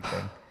will be a big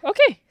thing.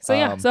 okay, so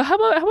yeah. um, So how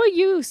about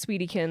you,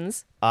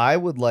 Sweetiekins? I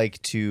would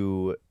like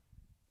to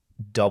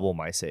double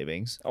my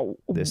savings Oh,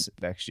 this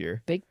next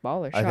year. big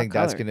baller. I shot think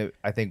that's caller.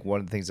 I think one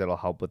of the things that'll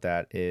help with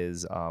that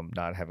is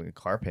not having a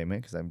car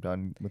payment because I'm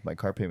done with my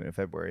car payment in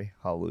February.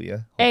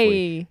 Hallelujah.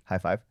 Hopefully, Hey, high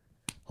five.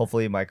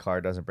 Hopefully my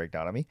car doesn't break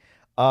down on me.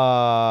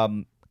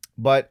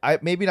 But I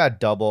maybe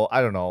not double.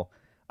 I don't know.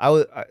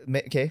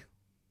 Okay.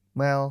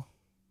 Well,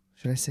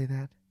 should I say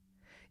that?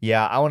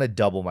 Yeah, I want to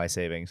double my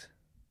savings.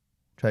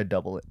 Try to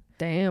double it.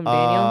 damn,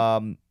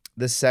 Daniel.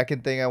 The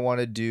second thing I want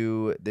to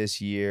do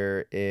this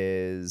year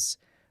is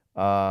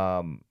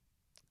I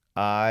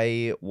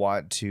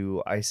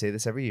say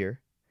this every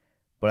year,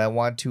 but I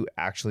want to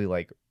actually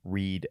like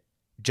read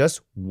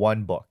just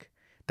one book.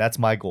 That's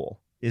my goal,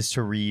 is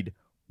to read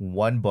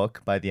one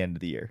book by the end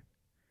of the year.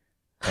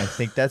 I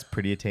think that's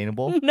pretty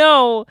attainable.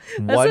 No,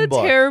 that's One a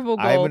book. terrible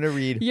goal. I'm going to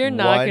read You're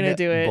not one gonna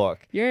do it. book.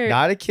 You're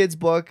Not a kid's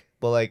book,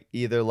 but like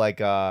either like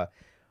a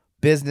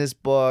business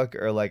book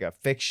or like a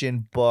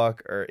fiction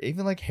book or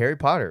even like Harry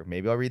Potter.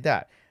 Maybe I'll read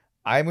that.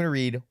 I'm going to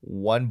read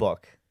one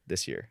book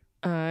this year.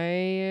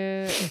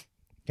 I.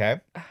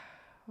 Okay.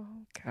 Oh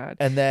God.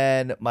 And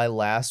then my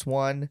last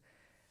one,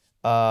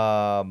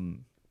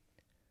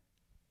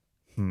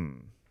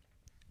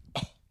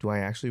 do I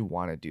actually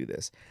want to do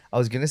this? I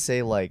was going to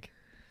say like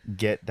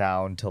get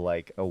down to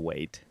like a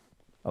weight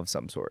of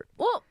some sort.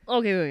 Well,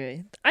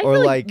 okay. I Or feel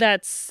like like-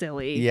 that's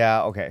silly.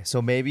 Yeah, okay.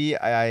 So maybe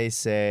I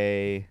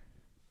say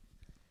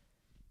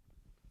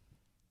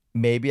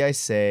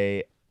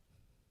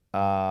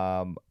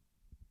I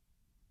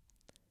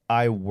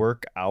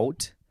work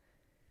out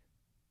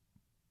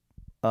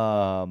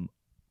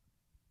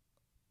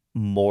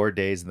more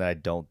days than I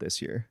don't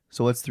this year.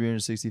 So what's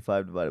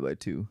 365 divided by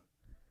 2?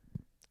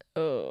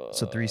 So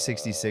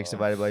 366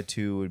 divided by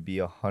 2 would be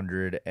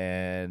 100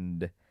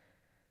 and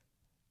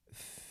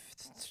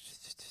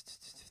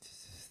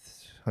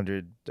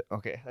 100.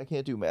 Okay, I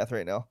can't do math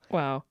right now.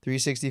 Wow.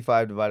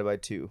 365 divided by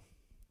 2.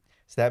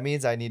 So that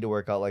means I need to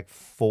work out like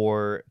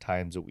 4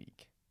 times a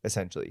week.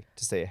 essentially,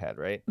 to stay ahead,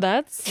 right?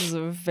 That's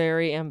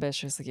very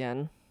ambitious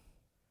again.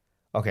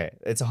 Okay,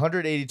 it's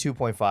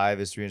 182.5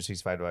 is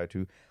 365 divided by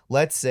 2.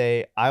 Let's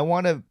say I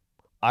want to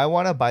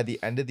by the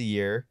end of the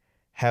year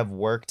have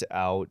worked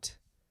out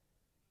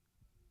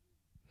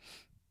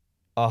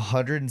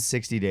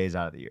 160 days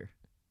out of the year.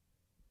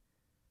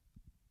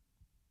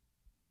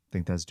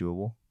 Think that's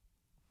doable?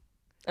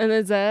 And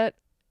is that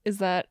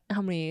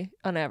how many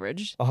on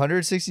average?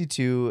 160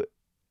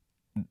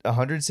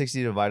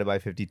 divided by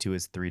 52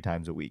 is 3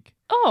 times a week.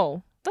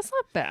 Oh, that's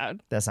not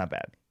bad. That's not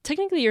bad.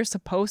 Technically, you're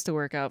supposed to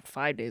work out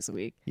 5 days a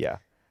week. Yeah.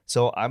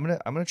 So I'm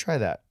gonna try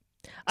that.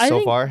 I so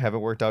think- far,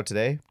 haven't worked out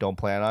today. Don't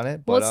plan on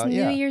it. Well, But it's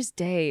New yeah. Year's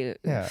Day.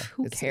 Yeah.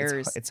 Who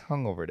cares? It's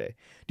hungover day.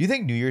 Do you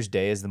think New Year's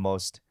Day is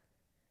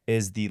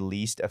the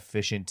least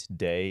efficient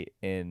day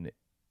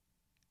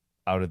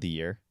out of the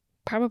year?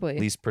 Probably.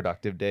 Least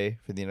productive day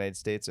for the United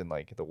States and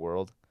like the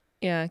world?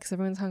 Yeah, because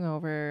everyone's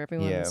hungover.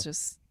 Everyone's Yeah.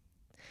 just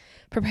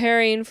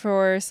preparing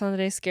for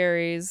Sunday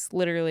scaries,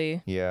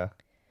 literally. Yeah.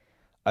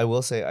 I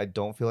will say I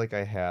don't feel like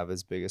I have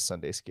as big as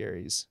Sunday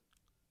scaries.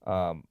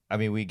 I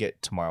mean, we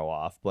get tomorrow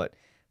off, but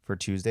for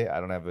Tuesday,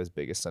 I don't have as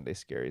big as Sunday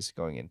scaries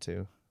going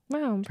into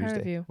Wow, I'm proud of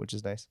Tuesday, you. which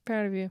is nice.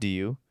 Proud of you. Do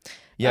you?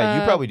 Yeah,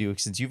 you probably do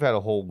since you've had a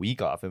whole week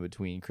off in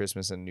between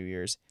Christmas and New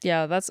Year's.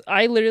 Yeah,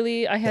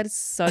 I had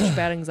such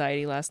bad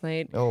anxiety last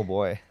night. Oh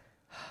boy.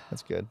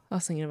 That's good. I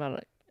was thinking about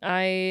it.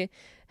 I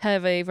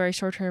have a very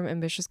short-term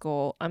ambitious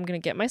goal. I'm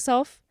going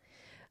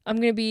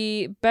to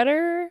be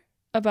better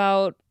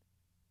about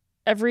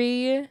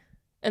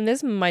and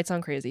this might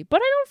sound crazy, but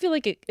I don't feel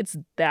like it's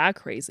that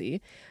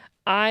crazy.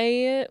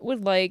 I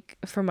would like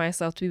for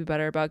myself to be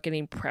better about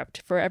getting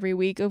prepped for every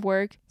week of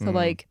work. So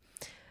like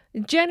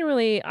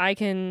generally I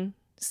can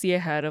see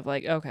ahead of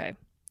like, okay,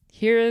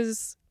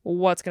 here's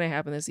what's going to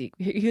happen this week.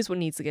 Here's what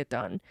needs to get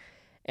done.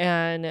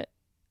 And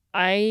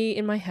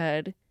in my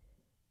head,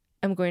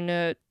 I'm going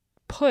to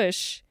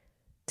push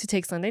to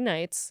take Sunday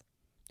nights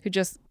to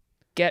just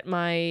get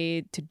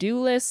my to-do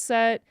list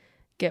set,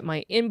 get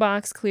my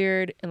inbox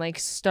cleared, and like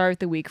start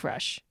the week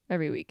fresh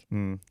every week.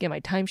 Get my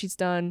timesheets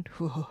done.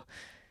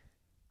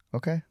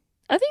 Okay.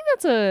 I think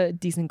that's a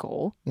decent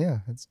goal.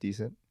 Yeah, that's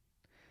decent.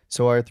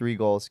 So our 3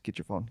 goals, get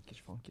your phone.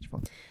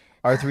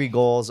 Our 3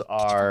 goals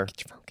are,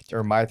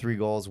 or my 3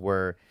 goals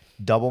were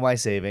double my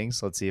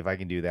savings. Let's see if I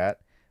can do that.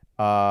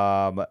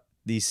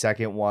 The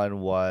second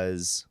one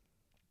was,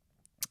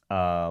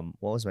 what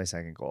was my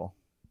second goal?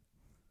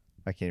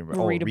 I can't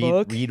remember. Read a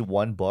book. Read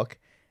 1 book.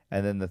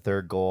 And then the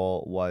third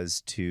goal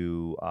was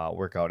to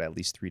work out at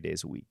least 3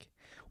 days a week.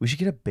 We should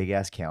get a big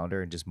ass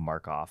calendar and just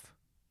mark off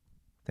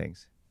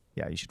things.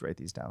 Yeah, you should write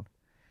these down.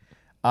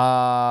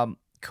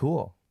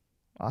 Cool.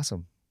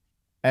 Awesome.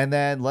 And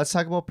then let's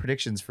talk about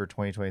predictions for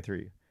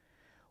 2023.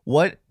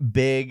 What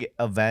big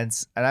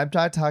events, and I'm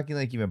not talking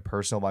like even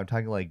personal, but I'm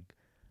talking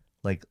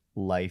like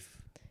life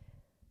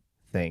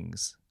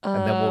things.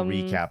 And then we'll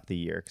recap the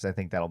year because I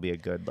think that'll be a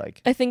good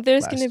I think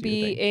there's last going to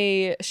year be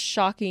a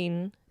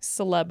shocking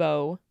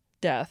celebo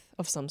death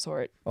of some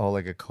sort. Oh,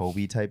 like a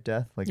Kobe type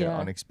death, like an Yeah.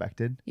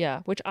 unexpected. Yeah,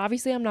 which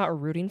obviously I'm not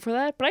rooting for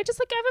that, but I just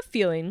I have a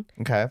feeling.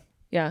 Okay.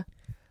 Yeah.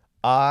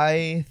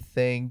 I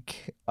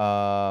think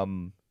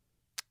hot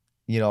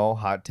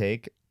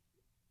take.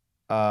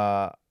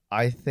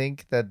 I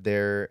think that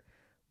there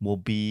will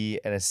be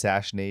an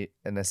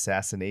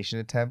assassination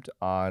attempt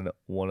on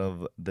one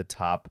of the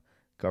top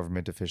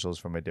government officials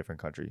from a different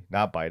country.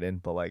 Not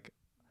Biden, but like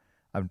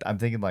I'm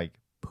thinking like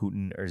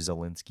Putin or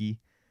Zelensky,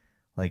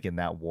 like in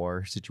that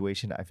war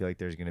situation. I feel like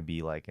there's gonna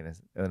be like an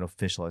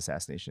official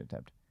assassination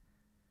attempt.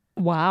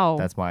 Wow.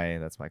 That's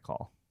my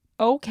call.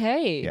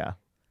 Okay. Yeah.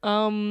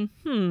 Yeah.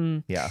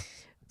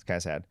 It's kind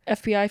of sad.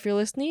 FBI, if you're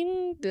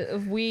listening,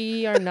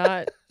 we are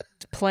not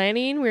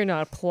planning. We're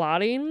not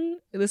plotting.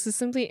 This is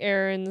simply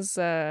Aaron's.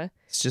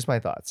 It's just my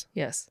thoughts.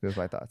 Yes. Just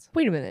my thoughts.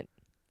 Wait a minute.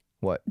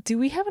 What? Do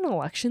we have an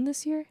election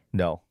this year?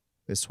 No,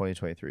 it's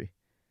 2023.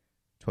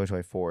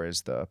 2024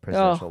 is the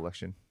presidential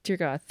election. Dear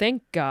God.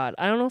 Thank God.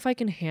 I don't know if I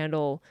can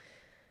handle.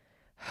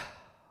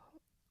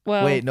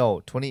 Well. Wait,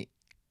 no,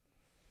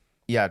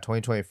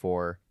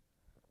 2024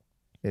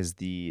 is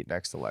the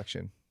next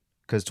election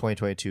because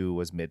 2022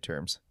 was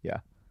midterms. Yeah.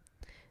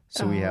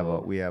 So we have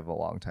a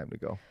long time to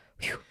go.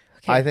 Whew.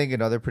 Okay. I think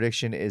another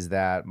prediction is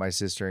that my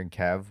sister and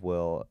Kev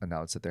will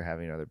announce that they're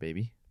having another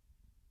baby.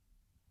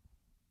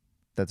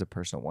 That's a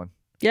personal one.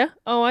 Yeah.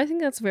 Oh, I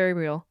think that's very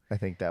real. I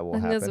think that will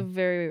I think happen. that's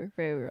very,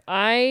 very real.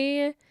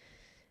 I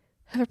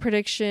have a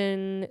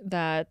prediction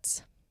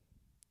that,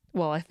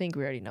 well, I think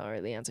we already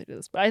know the answer to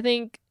this, but I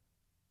think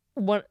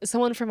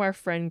someone from our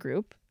friend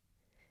group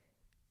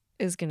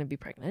is going to be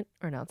pregnant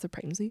or announce their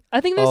pregnancy.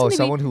 I think there's going to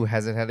someone who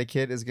hasn't had a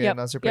kid is going to Yep,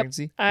 announce their yep.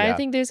 pregnancy? I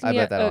think there's going I to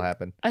be bet that'll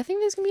happen. I think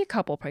there's going to be a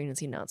couple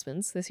pregnancy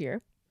announcements this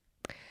year.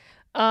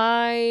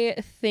 I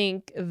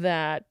think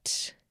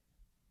that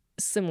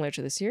similar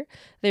to this year,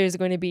 there's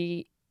going to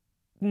be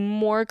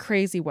more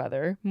crazy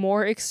weather,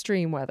 more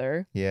extreme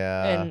weather,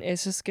 Yeah. and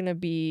it's just going to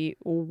be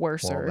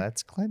worser. Well,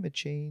 that's climate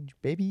change,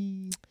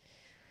 baby.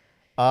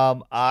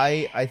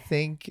 I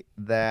think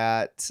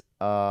that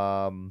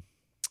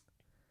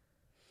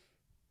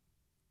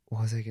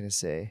What was I gonna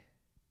say?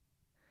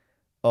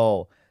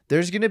 Oh,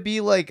 there's gonna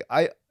be like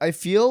I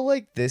feel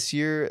like this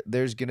year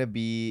there's gonna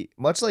be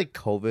much like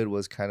COVID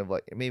was kind of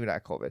like maybe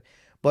not COVID,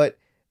 but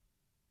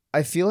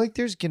I feel like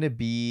there's gonna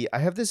be I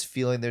have this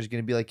feeling there's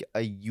gonna be like a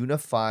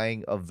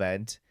unifying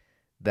event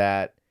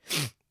that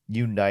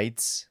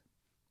unites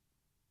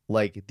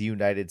like the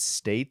United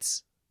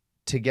States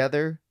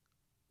together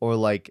or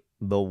like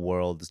the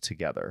world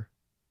together.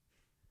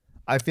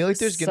 I feel like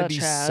there's gonna Such be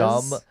as?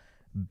 some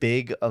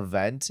big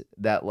event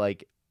that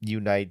like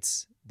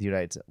unites the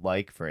United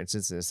like for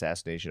instance an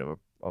assassination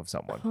of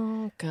someone.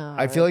 Oh God.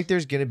 I feel like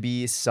there's gonna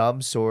be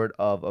some sort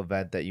of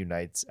event that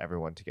unites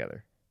everyone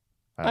together.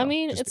 I don't know,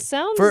 mean, just it me.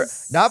 sounds for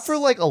not for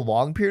like a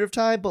long period of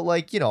time, but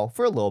like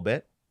for a little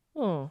bit.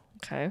 Oh,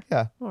 okay.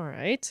 Yeah. All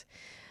right.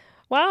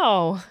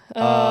 Wow.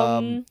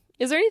 Um,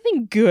 Is there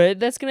anything good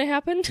that's gonna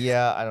happen?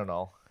 Yeah, I don't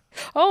know.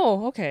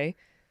 Oh, okay.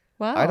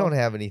 Wow. I don't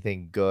have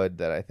anything good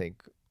that I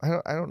think.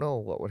 I don't know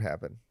what would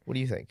happen. What do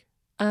you think?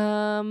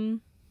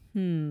 Trying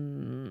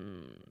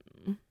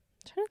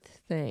to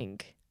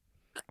think.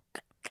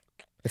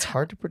 It's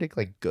hard to predict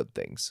like good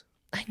things.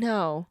 I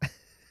know.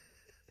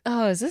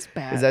 Oh, is this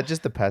bad? Is that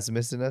just the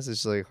pessimist in us?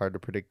 It's just like hard to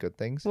predict good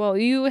things. Well,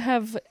 you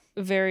have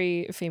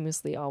very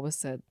famously always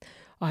said,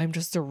 "I'm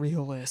just a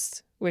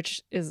realist,"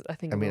 which is, I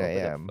think, I mean, little I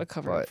bit am, of a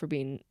cover up but- for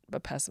being a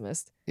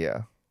pessimist.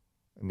 Yeah,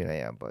 I mean I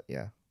am, but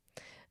yeah.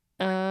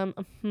 Trying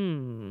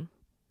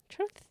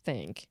to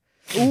think.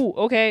 Ooh,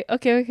 okay.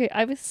 I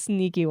have a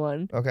sneaky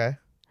one. Okay.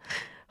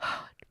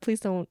 Please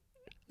don't.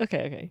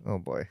 Okay. Oh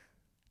boy.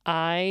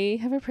 I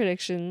have a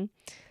prediction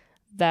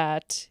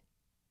that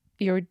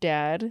your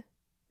dad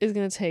is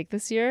gonna take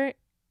this year,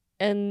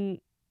 and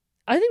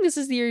I think this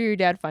is the year your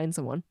dad finds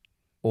someone.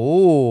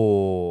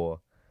 Oh.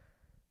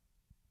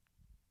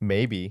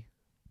 Maybe.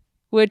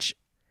 Which,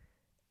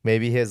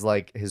 Maybe his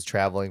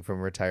traveling from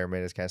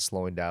retirement is kind of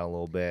slowing down a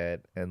little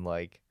bit, and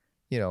like,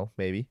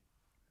 maybe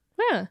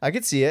yeah, I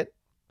could see it.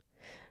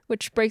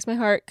 which breaks my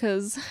heart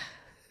because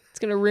it's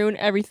gonna ruin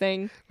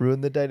everything. Ruin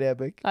the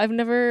dynamic. I've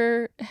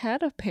never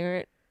had a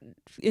parent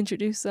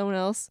introduce someone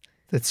else.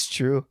 That's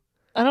true.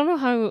 I don't know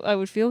how I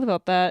would feel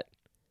about that.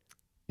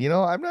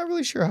 I'm not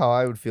really sure how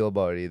I would feel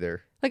about it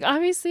either. Like,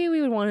 obviously,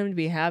 we would want him to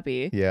be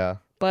happy, Yeah.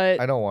 but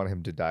I don't want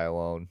him to die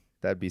alone.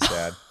 That'd be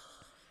sad.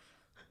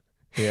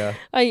 Yeah.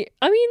 I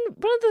mean,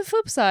 but on the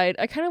flip side,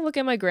 I kind of look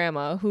at my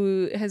grandma,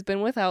 who has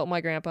been without my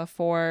grandpa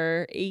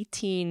for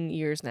 18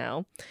 years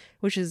now,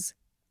 which is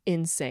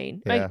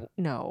insane. Yeah.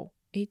 No,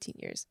 18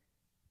 years.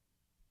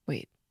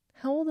 Wait,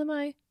 how old am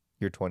I?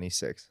 You're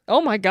 26. Oh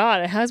my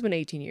God, it has been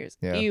 18 years.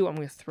 Yeah. Ew, I'm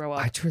going to throw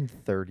I up. turned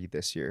 30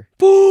 this year.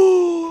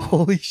 Oh.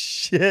 Holy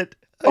shit.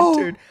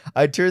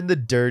 I turned the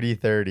dirty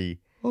 30.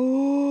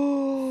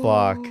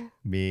 Fuck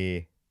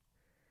me.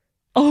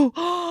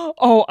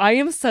 Oh, I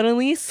am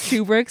suddenly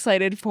super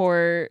excited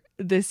for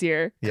this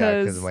year. Yeah,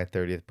 because of my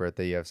 30th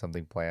birthday, you have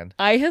something planned.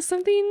 I have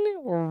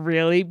something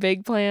really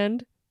big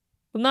planned.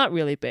 Well, not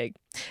really big.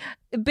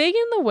 Big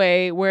in the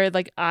way where,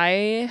 like,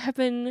 I have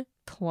been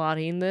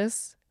plotting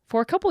this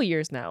for a couple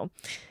years now.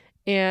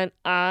 And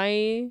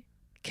I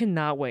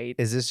cannot wait.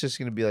 Is this just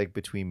going to be like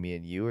between me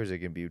and you, or is it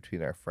going to be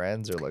between our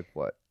friends, or like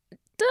what?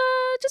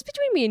 Just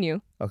between me and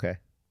you. Okay.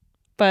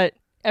 But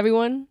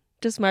everyone,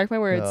 just mark my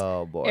words.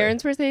 Oh, boy.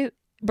 Aaron's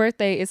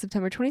birthday is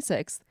September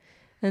 26th.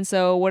 And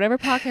so whatever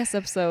podcast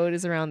episode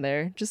is around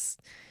there,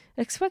 just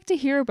expect to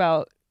hear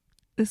about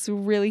this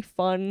really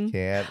fun.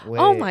 Can't wait.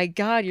 Oh my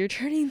God, you're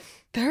turning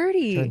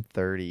 30. Turned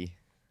 30.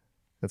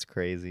 That's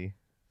crazy.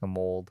 I'm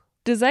old.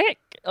 Does that,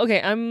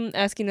 okay, I'm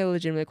asking a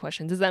legitimate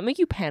question. Does that make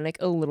you panic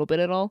a little bit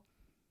at all?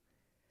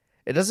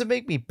 It doesn't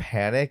make me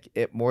panic.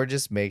 It more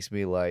just makes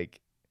me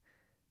like,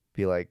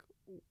 be like,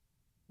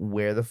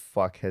 where the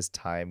fuck has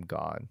time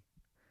gone?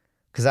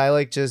 Because I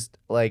like just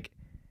like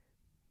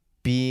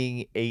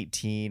being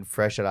 18,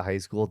 fresh out of high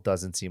school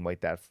doesn't seem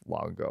like that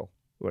long ago.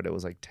 But it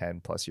was like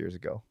 10 plus years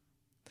ago.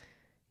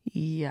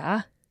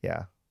 Yeah.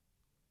 Yeah.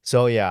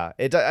 So yeah,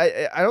 I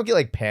don't get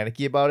like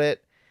panicky about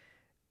it.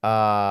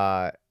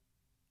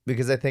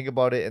 Because I think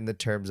about it in the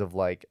terms of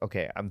like,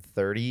 okay, I'm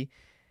 30.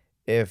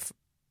 If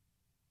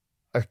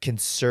a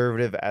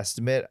conservative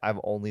estimate, I've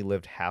only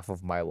lived half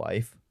of my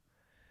life.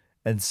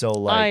 And so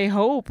like I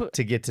hope.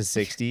 to get to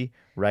 60,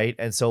 right?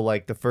 And so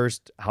like the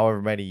first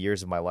however many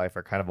years of my life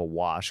are kind of a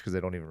wash because I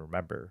don't even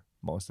remember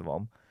most of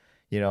them,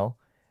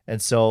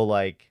 And so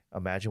like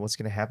imagine what's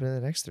going to happen in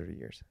the next 30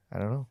 years. I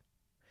don't know.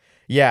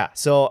 Yeah,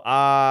 so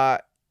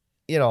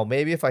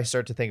maybe if I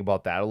start to think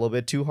about that a little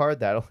bit too hard,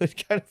 that'll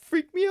kind of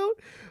freak me out.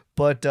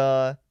 But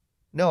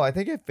no, I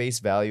think at face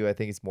value, I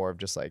think it's more of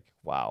just like,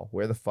 wow,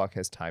 where the fuck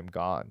has time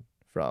gone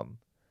from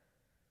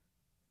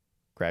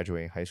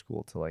graduating high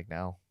school to like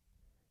now?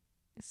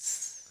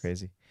 It's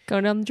Crazy.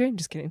 going down the drain.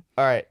 Just kidding.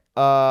 All right.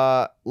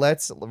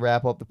 Let's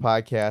wrap up the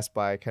podcast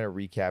by kind of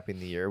recapping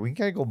the year. We can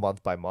kind of go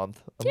month by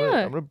month. I'm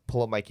gonna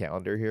pull up my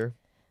calendar here.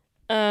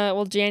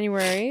 Well,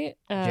 January.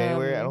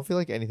 January. I don't feel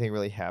like anything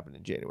really happened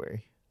in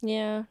January.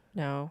 Yeah.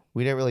 No.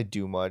 We didn't really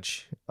do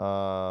much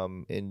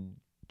in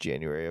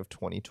January of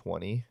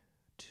 2020.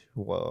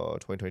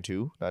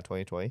 2022, not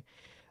 2020.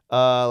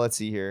 Let's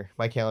see here.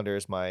 My calendar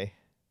is my.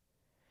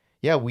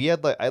 Yeah, I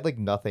had like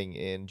nothing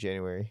in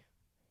January.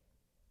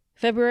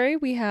 February,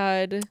 we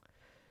had.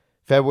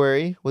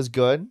 February was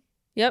good.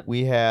 Yep.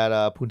 We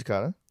had Punta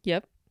Cana.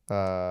 Yep.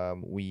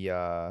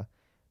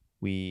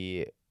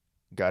 We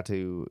got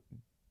to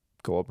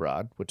go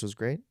abroad, which was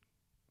great.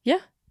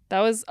 That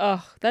was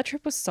that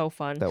trip was so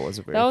fun. That was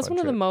a very That was fun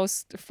one of the trip.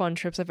 most fun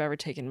trips I've ever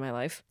taken in my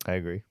life. I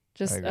agree.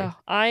 Just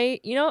I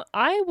agree.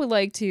 I would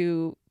like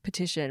to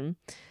petition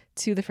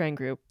to the friend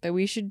group that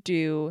we should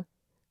do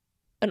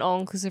an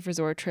all-inclusive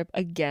resort trip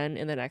again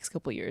in the next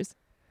couple years.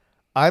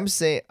 I'm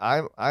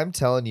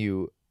telling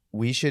you,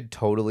 we should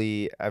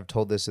totally. I've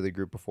told this to the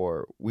group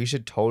before. We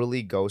should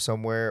totally go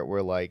somewhere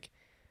where like.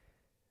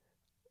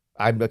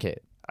 I'm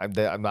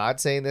not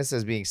saying this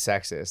as being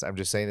sexist. I'm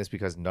just saying this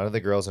because none of the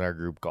girls in our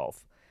group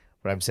golf.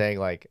 But I'm saying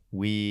like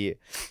we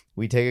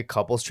take a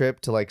couples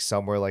trip to like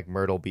somewhere like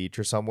Myrtle Beach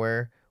or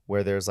somewhere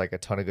where there's like a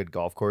ton of good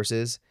golf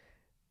courses,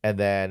 and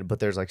then but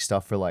there's like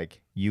stuff for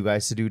like you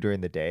guys to do during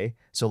the day.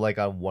 So like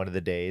on one of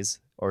the days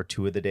or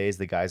two of the days,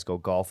 the guys go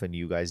golf and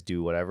you guys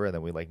do whatever, and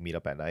then we like meet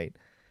up at night.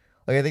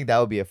 Like I think that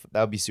would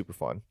be super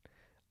fun.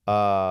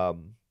 But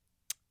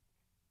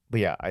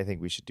yeah, I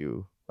think we should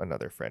do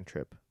another friend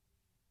trip.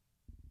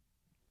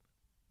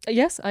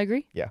 Yes, I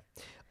agree. Yeah.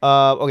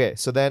 Okay,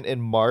 so then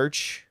in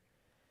March,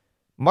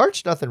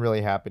 nothing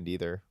really happened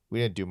either. We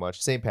didn't do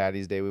much. St.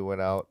 Patty's Day, we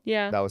went out.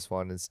 Yeah. That was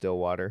fun in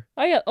Stillwater.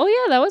 Oh yeah,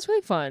 that was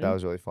really fun. That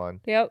was really fun.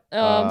 Yep.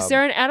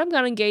 Sarah and Adam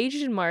got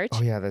engaged in March.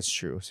 Oh yeah, that's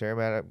true. Sarah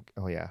and Adam.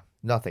 Oh yeah,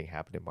 nothing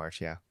happened in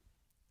March. Yeah.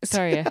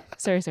 Sorry, yeah.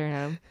 Sorry, Sarah and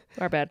Adam.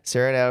 Our bad.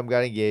 Sarah and Adam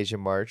got engaged in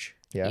March.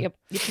 Yeah. Yep.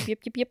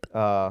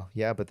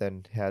 Yeah, but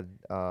then had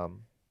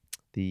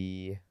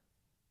the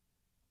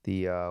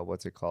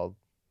what's it called?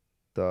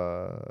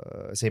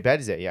 The St.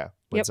 Patty's Day. Yeah,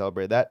 we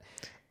celebrate that.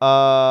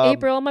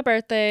 April, my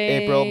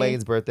birthday. April,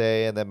 Megan's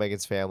birthday, and then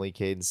Megan's family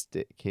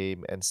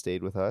came and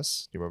stayed with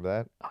us. Do you remember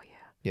that? Oh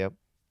yeah. Yep.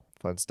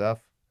 Fun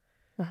stuff.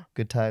 Uh-huh.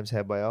 Good times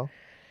had by all.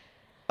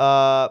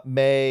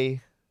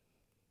 May,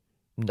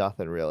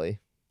 nothing really.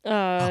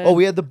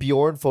 We had the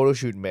Bjorn photo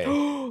shoot in May.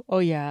 Oh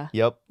yeah.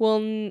 Yep.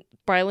 Well,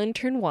 Brylan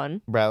turned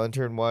 1. Brylan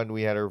turned 1.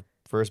 We had her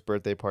first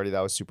birthday party.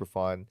 That was super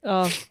fun.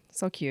 Oh,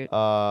 so cute.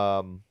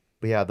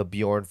 But yeah, the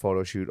Bjorn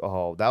photo shoot.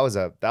 Oh, that was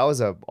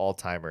a all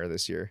timer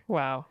this year.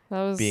 Wow,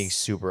 that was being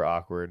super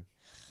awkward.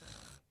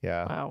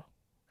 Yeah. Wow.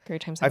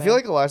 Great times. I feel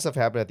like a lot of stuff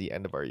happened at the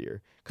end of our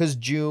year. Because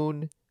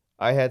June,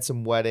 I had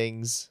some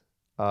weddings,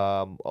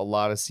 a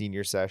lot of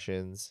senior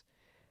sessions,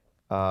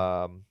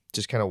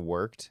 just kind of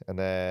worked. And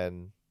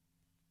then,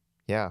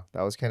 yeah,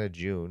 that was kind of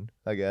June,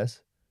 I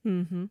guess.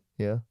 Mm-hmm.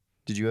 Yeah.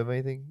 Did you have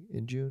anything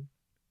in June?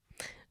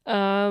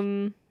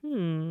 I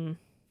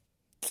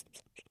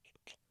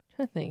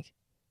think.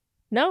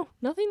 No,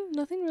 nothing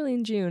really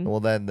in June.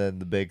 Well, then the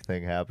big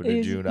thing happened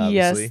in June,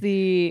 obviously. Yes,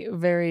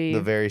 the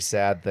very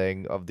sad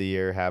thing of the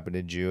year happened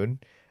in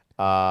June,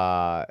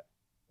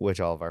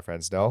 which all of our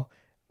friends know,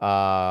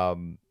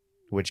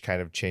 which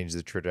kind of changed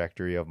the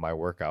trajectory of my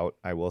workout,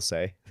 I will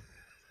say.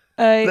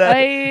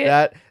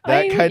 That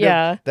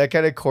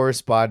kind of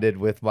corresponded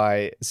with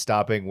my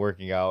stopping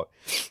working out.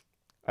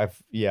 That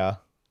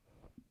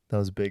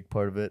was a big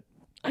part of it.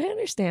 I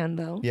understand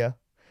though. Yeah.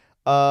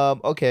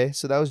 Okay,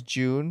 so that was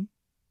June.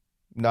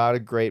 Not a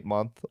great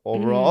month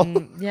overall.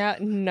 Yeah,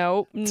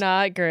 nope,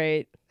 not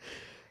great.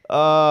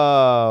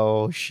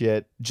 Oh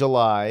shit.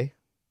 July.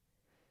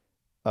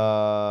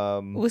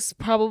 Was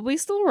probably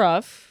still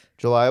rough.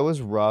 July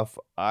was rough.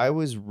 I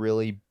was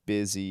really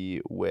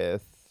busy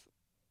with.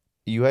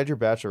 You had your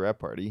bachelorette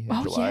party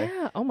in July.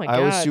 Yeah. Oh my god. I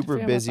was super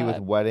busy with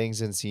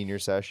weddings and senior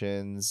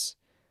sessions.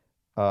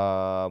 We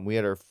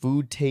had our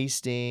food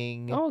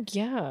tasting. Oh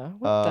yeah.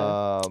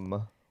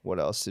 What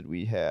else did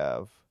we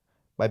have?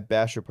 My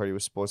bachelor party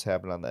was supposed to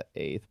happen on the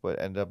 8th, but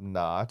ended up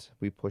not.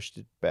 We pushed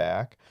it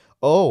back.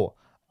 Oh,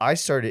 I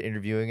started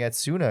interviewing at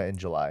SUNA in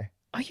July.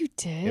 Oh, you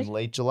did? In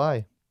late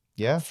July.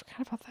 Yeah. I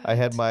forgot about that. I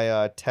had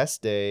my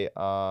test day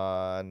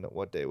on,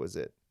 what day was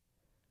it?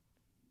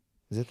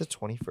 Is it the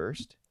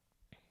 21st?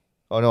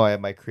 Oh, no, I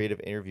had my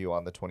creative interview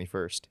on the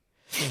 21st.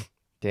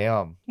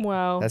 Damn.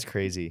 Wow. That's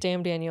crazy.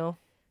 Damn, Daniel.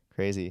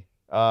 Crazy.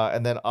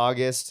 And then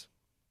August,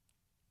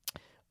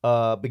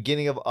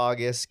 beginning of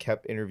August,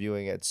 kept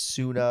interviewing at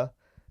SUNA.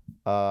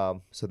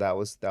 So that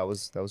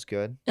was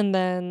good. And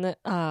then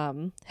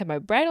had my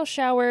bridal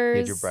showers. You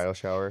had your bridal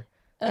shower.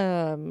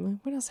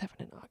 What else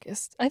happened in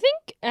August? I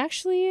think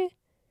actually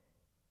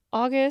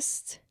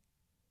August.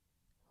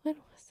 When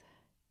was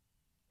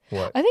that?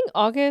 What? I think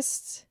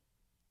August.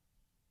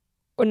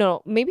 Or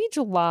no, maybe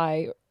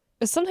July.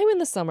 Sometime in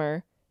the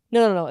summer.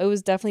 No. It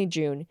was definitely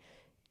June.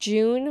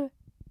 June.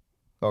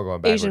 Oh,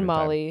 going back. Asian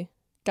Molly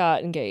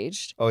got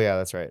engaged. Oh yeah,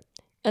 that's right.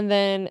 And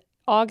then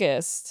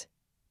August,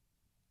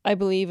 I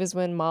believe, is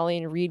when Molly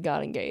and Reed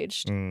got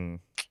engaged.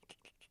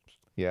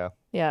 Yeah.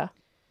 Yeah.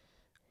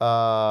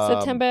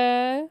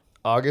 September.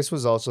 August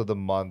was also the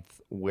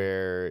month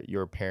where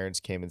your parents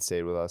came and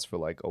stayed with us for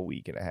like a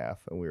week and a half,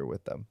 and we were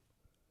with them.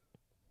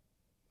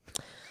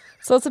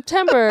 So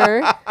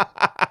September.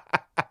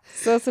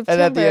 So September.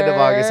 And at the end of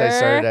August, I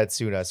started at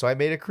SUNA. So I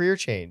made a career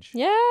change.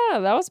 Yeah,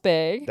 that was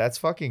big. That's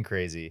fucking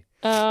crazy.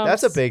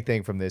 That's a big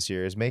thing from this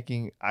year is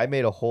I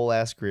made a whole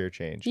ass career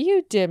change.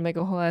 You did make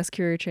a whole ass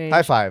career change.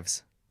 High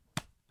fives.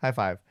 High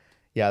five.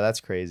 Yeah,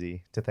 that's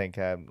crazy to think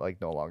I'm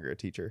like no longer a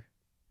teacher.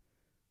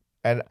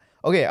 And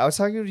okay, I was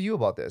talking to you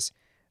about this.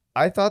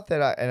 I thought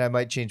that I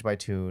might change my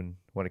tune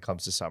when it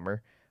comes to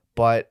summer,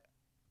 but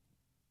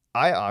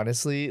I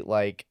honestly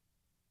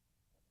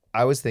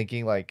I was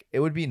thinking like it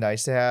would be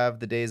nice to have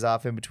the days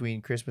off in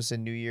between Christmas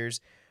and New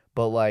Year's,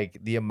 but like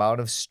the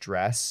amount of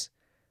stress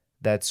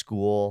that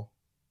school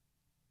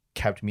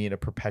kept me in a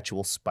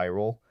perpetual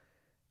spiral,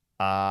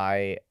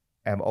 I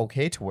am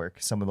okay to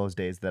work some of those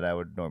days that I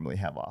would normally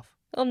have off.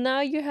 Well,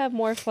 now you have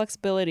more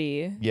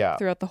flexibility Yeah.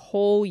 throughout the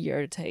whole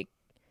year to take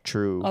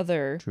True.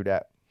 other True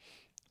that.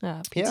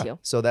 PTO. Yeah.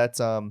 So that's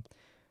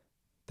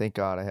thank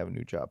God I have a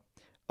new job.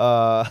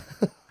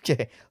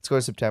 Okay, let's go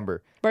to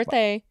September.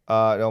 Birthday.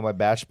 No, my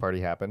bachelor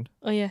party happened.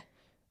 Oh, yeah.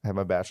 I had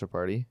my bachelor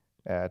party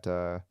at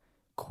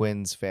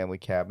Quinn's family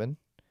cabin.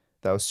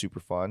 That was super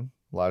fun.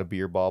 A lot of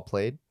beer ball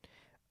played.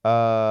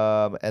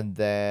 And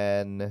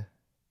then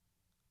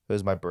it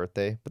was my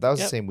birthday, but that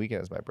was the same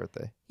weekend as my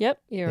birthday. Yep,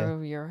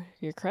 you're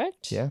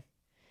correct. Yeah.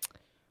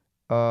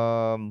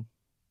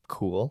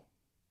 Cool.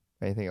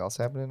 Anything else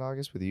happened in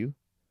August with you?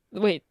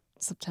 Wait,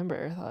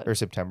 September, I thought. Or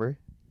September?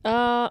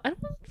 I don't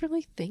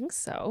really think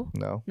so.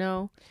 No.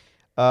 No.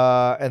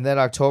 And then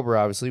October,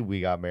 obviously,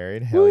 we got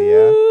married. Hell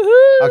yeah.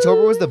 Woo-hoo!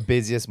 October was the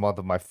busiest month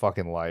of my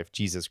fucking life.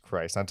 Jesus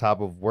Christ. On top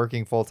of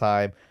working full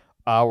time,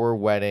 our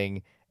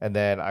wedding, and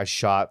then I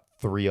shot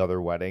 3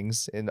 other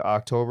weddings in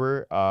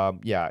October.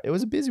 Yeah, it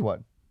was a busy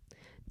one.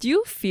 Do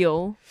you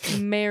feel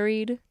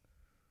married?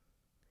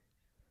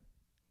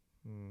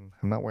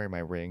 I'm not wearing my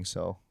ring,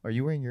 so are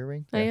you wearing your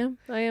ring? I am.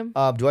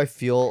 Do I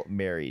feel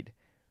married?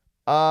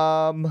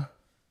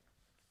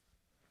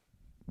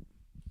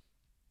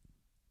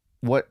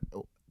 What?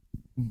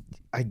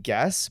 I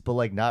guess, but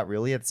like not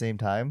really at the same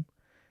time.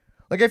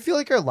 Like I feel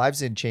like our lives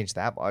didn't change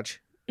that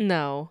much.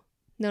 No,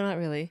 not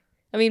really.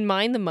 I mean,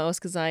 mine the most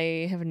because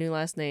I have a new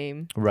last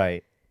name.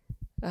 Right.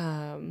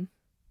 Yeah,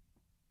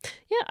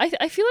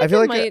 I feel like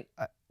it might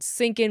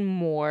sink in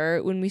more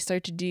when we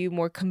start to do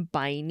more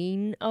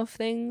combining of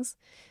things.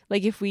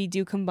 Like if we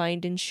do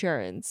combined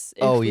insurance.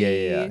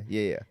 Yeah.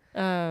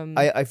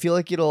 I feel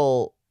like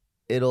it'll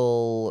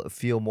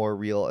feel more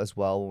real as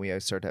well when we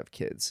start to have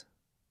kids.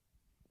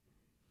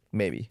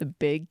 Maybe. The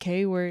big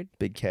K word.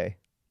 Big K.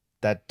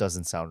 That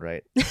doesn't sound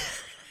right.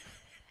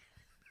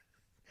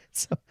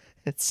 So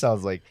it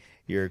sounds like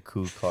you're a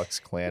Ku Klux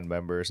Klan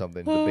member or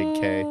something. The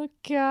big K. Oh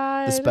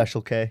God. The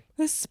special K.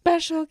 The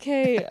special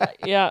K.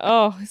 Yeah.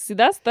 Oh, see,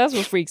 that's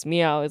what freaks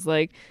me out. It's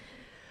like,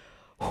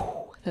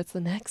 that's the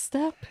next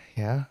step.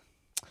 Yeah.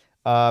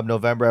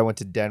 November, I went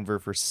to Denver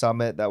for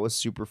Summit. That was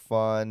super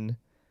fun.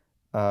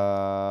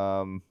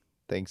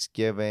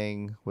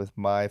 Thanksgiving with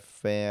my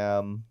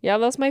fam. Yeah,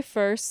 that was my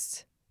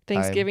first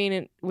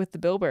Thanksgiving with the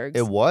Bilbergs.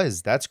 It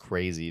was. That's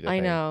crazy.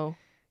 I know.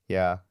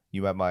 Yeah.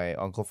 You met my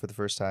uncle for the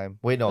first time.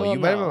 Wait, no, Well, you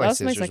met him no, at that my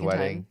was my sister's second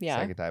wedding. time. Yeah.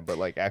 Second time, but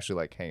like actually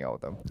like hang out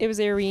with them. It was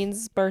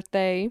Irene's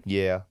birthday.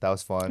 Yeah, that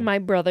was fun. My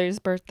brother's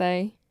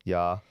birthday.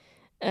 Yeah.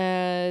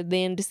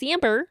 Then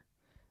December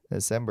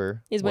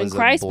December is when was a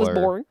Christ was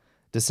blur. born.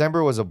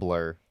 December was a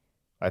blur,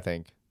 I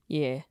think.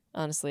 Yeah,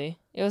 honestly.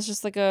 It was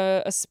just like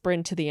a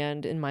sprint to the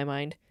end in my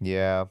mind.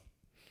 Yeah.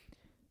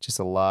 Just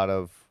a lot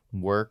of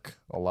work,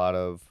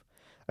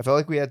 I felt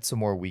like we had some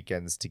more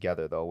weekends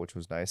together though, which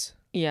was nice.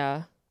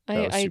 Yeah,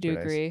 was I super do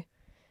nice. agree.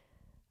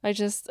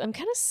 I'm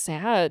kind of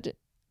sad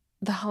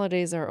the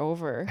holidays are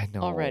over I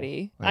know,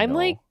 already. I I'm know.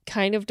 like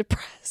kind of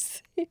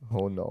depressed.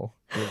 Oh no.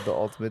 We have the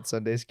ultimate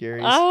Sunday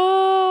scaries.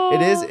 Oh.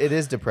 It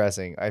is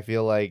depressing. I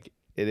feel like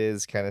it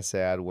is kind of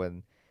sad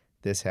when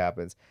this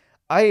happens.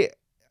 I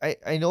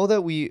know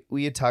that we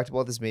had talked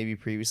about this maybe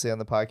previously on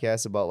the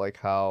podcast about like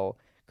how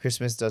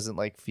Christmas doesn't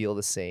like feel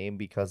the same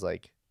because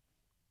like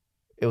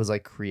it was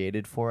like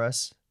created for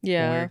us when we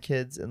Yeah. were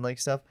kids and like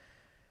stuff.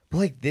 But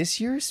like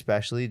this year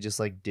especially just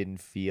like didn't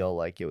feel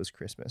like it was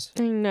Christmas.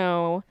 I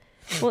know.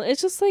 Well,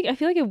 it's just like I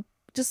feel like it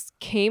just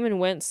came and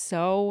went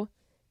so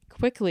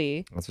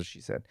quickly. That's what she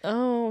said.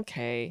 Oh,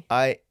 okay.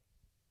 I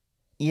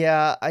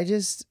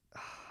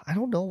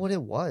don't know what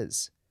it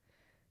was.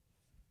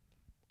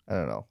 I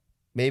don't know.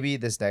 Maybe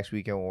this next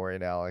weekend when we're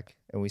in Alec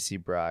and we see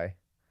Bri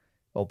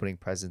opening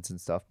presents and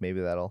stuff,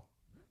 maybe that'll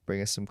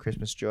bring us some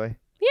Christmas joy.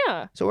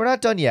 Yeah. So we're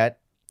not done yet.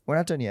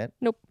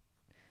 Nope.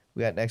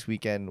 We got next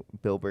weekend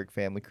Bilberg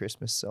family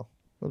Christmas, so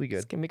it'll be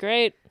It's good. gonna be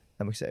great.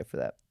 I'm excited for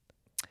that.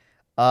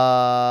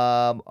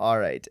 All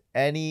right.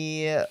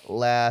 Any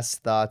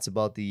last thoughts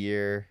about the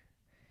year?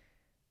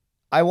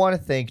 I want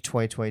to thank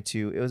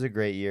 2022. It was a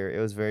great year. It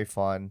was very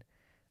fun.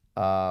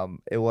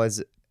 It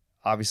was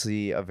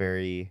obviously a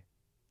very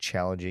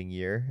challenging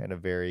year and a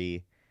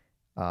very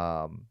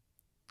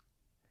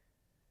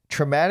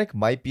traumatic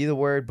might be the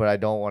word, but I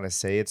don't want to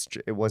say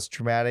it was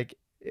traumatic.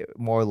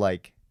 More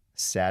like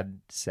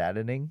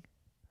saddening.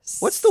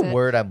 What's the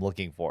word I'm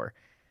looking for?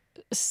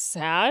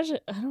 Sad?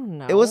 I don't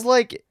know. It was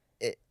like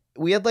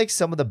we had like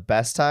some of the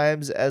best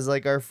times as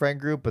like our friend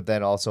group, but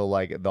then also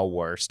like the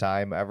worst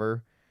time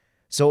ever.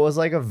 So it was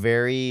like a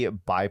very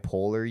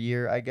bipolar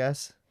year, I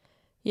guess.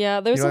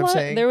 Yeah, there's You know a what I'm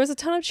lot. saying? There was a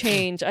ton of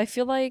change. I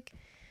feel like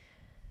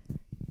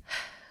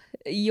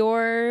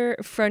your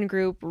friend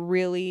group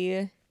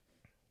really.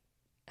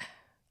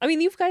 I mean,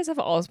 you guys have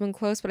always been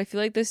close, but I feel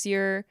like this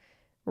year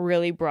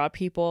really brought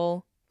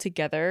people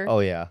together Oh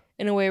yeah.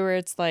 in a way where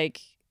it's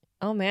like,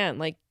 oh man,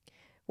 like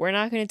we're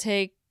not going to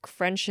take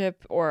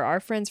friendship or our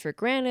friends for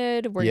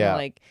granted. We're Yeah. going to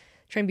like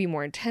try and be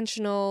more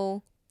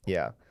intentional.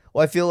 Yeah.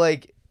 Well, I feel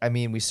like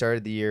we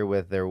started the year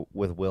with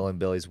Will and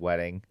Billy's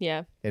wedding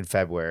Yeah. in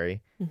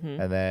February,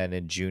 Mm-hmm. and then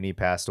in June he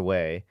passed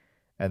away,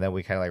 and then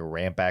we kind of like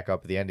ramped back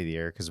up at the end of the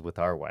year because with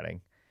our wedding.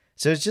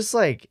 So it's just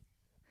like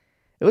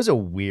it was a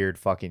weird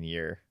fucking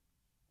year.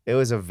 It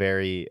was a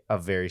very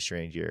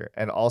strange year,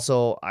 and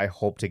also I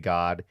hope to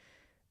God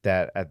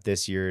that at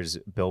this year's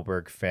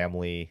Bilberg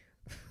family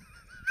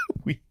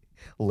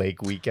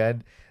lake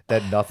weekend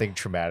that nothing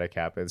traumatic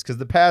happens, because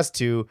the past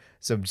two,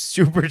 some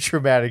super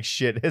traumatic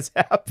shit has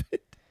happened.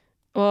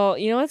 Well,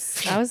 you know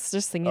what's? I was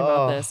just thinking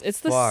about Oh, this. It's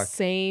the fuck.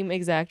 same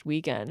exact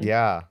weekend.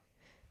 Yeah.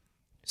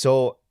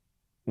 So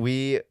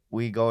we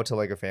go to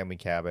like a family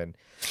cabin,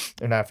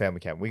 or not family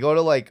cabin. We go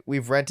to like,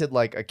 we've rented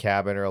like a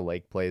cabin or a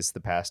lake place the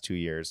past 2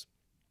 years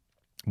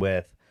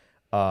with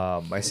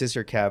my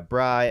sister Cav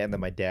Bry and then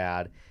my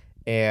dad.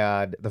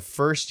 And the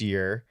first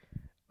year,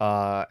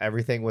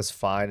 everything was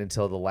fine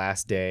until the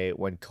last day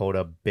when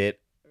Coda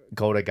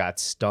got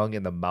stung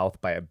in the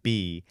mouth by a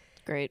bee.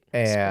 Great.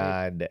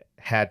 And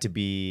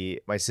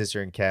my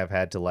sister and Kev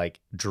had to like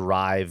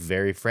drive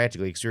very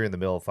frantically because we were in the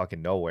middle of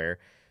fucking nowhere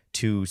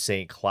to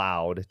St.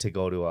 Cloud to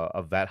go to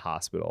a vet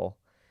hospital,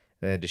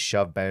 and then to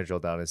shove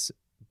Benadryl down his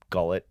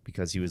gullet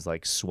because he was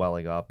like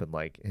swelling up and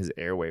like his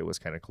airway was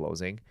kind of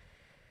closing.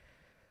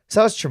 So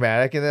that was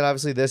traumatic. And then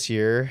obviously this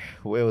year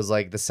it was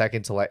like the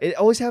second to last. It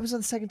always happens on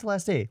the second to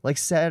last day, like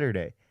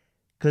Saturday,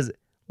 because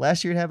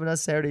last year it happened on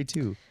Saturday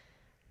too.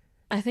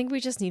 I think we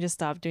just need to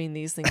stop doing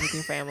these things with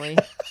your family.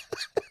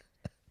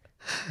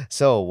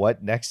 So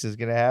what next is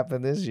gonna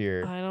happen this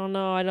year? I don't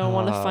know. I don't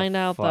want to find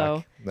out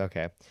though.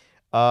 Okay.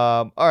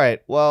 All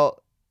right.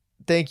 Well,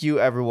 thank you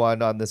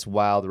everyone on this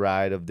wild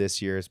ride of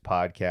this year's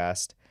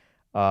podcast.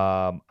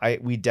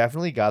 We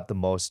definitely got the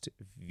most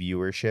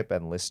viewership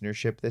and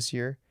listenership this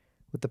year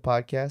with the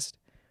podcast.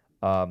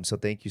 So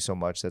thank you so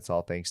much. That's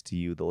all thanks to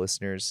you, the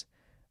listeners.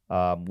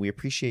 We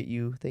appreciate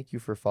you. Thank you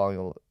for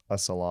following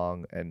us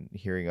along and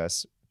hearing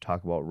us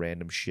talk about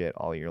random shit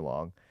all year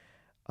long.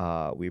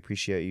 We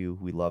appreciate you.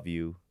 We love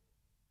you.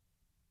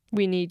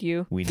 We need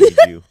you. We need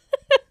you.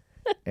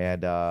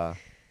 And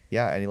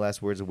yeah, any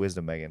last words of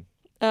wisdom, Megan?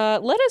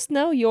 Let us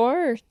know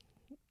your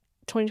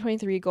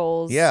 2023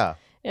 goals. Yeah.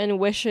 And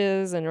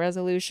wishes and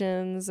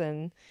resolutions,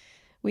 and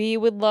we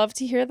would love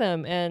to hear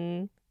them,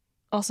 and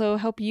also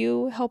help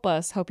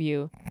us help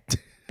you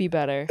be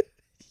better.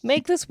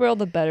 Make this world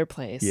a better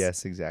place.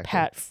 Yes, exactly.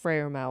 Pat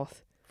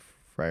Freiermouth.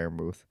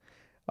 Freiermuth.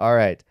 All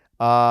right.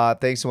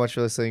 Thanks so much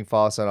for listening.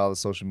 Follow us on all the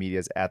social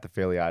medias at The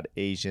Fairly Odd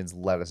Asians.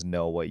 Let us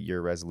know what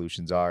your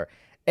resolutions are.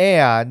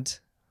 And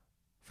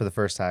for the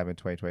first time in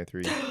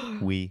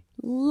 2023, we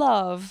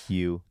love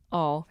you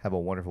all. have a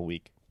wonderful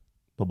week.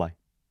 Bye-bye.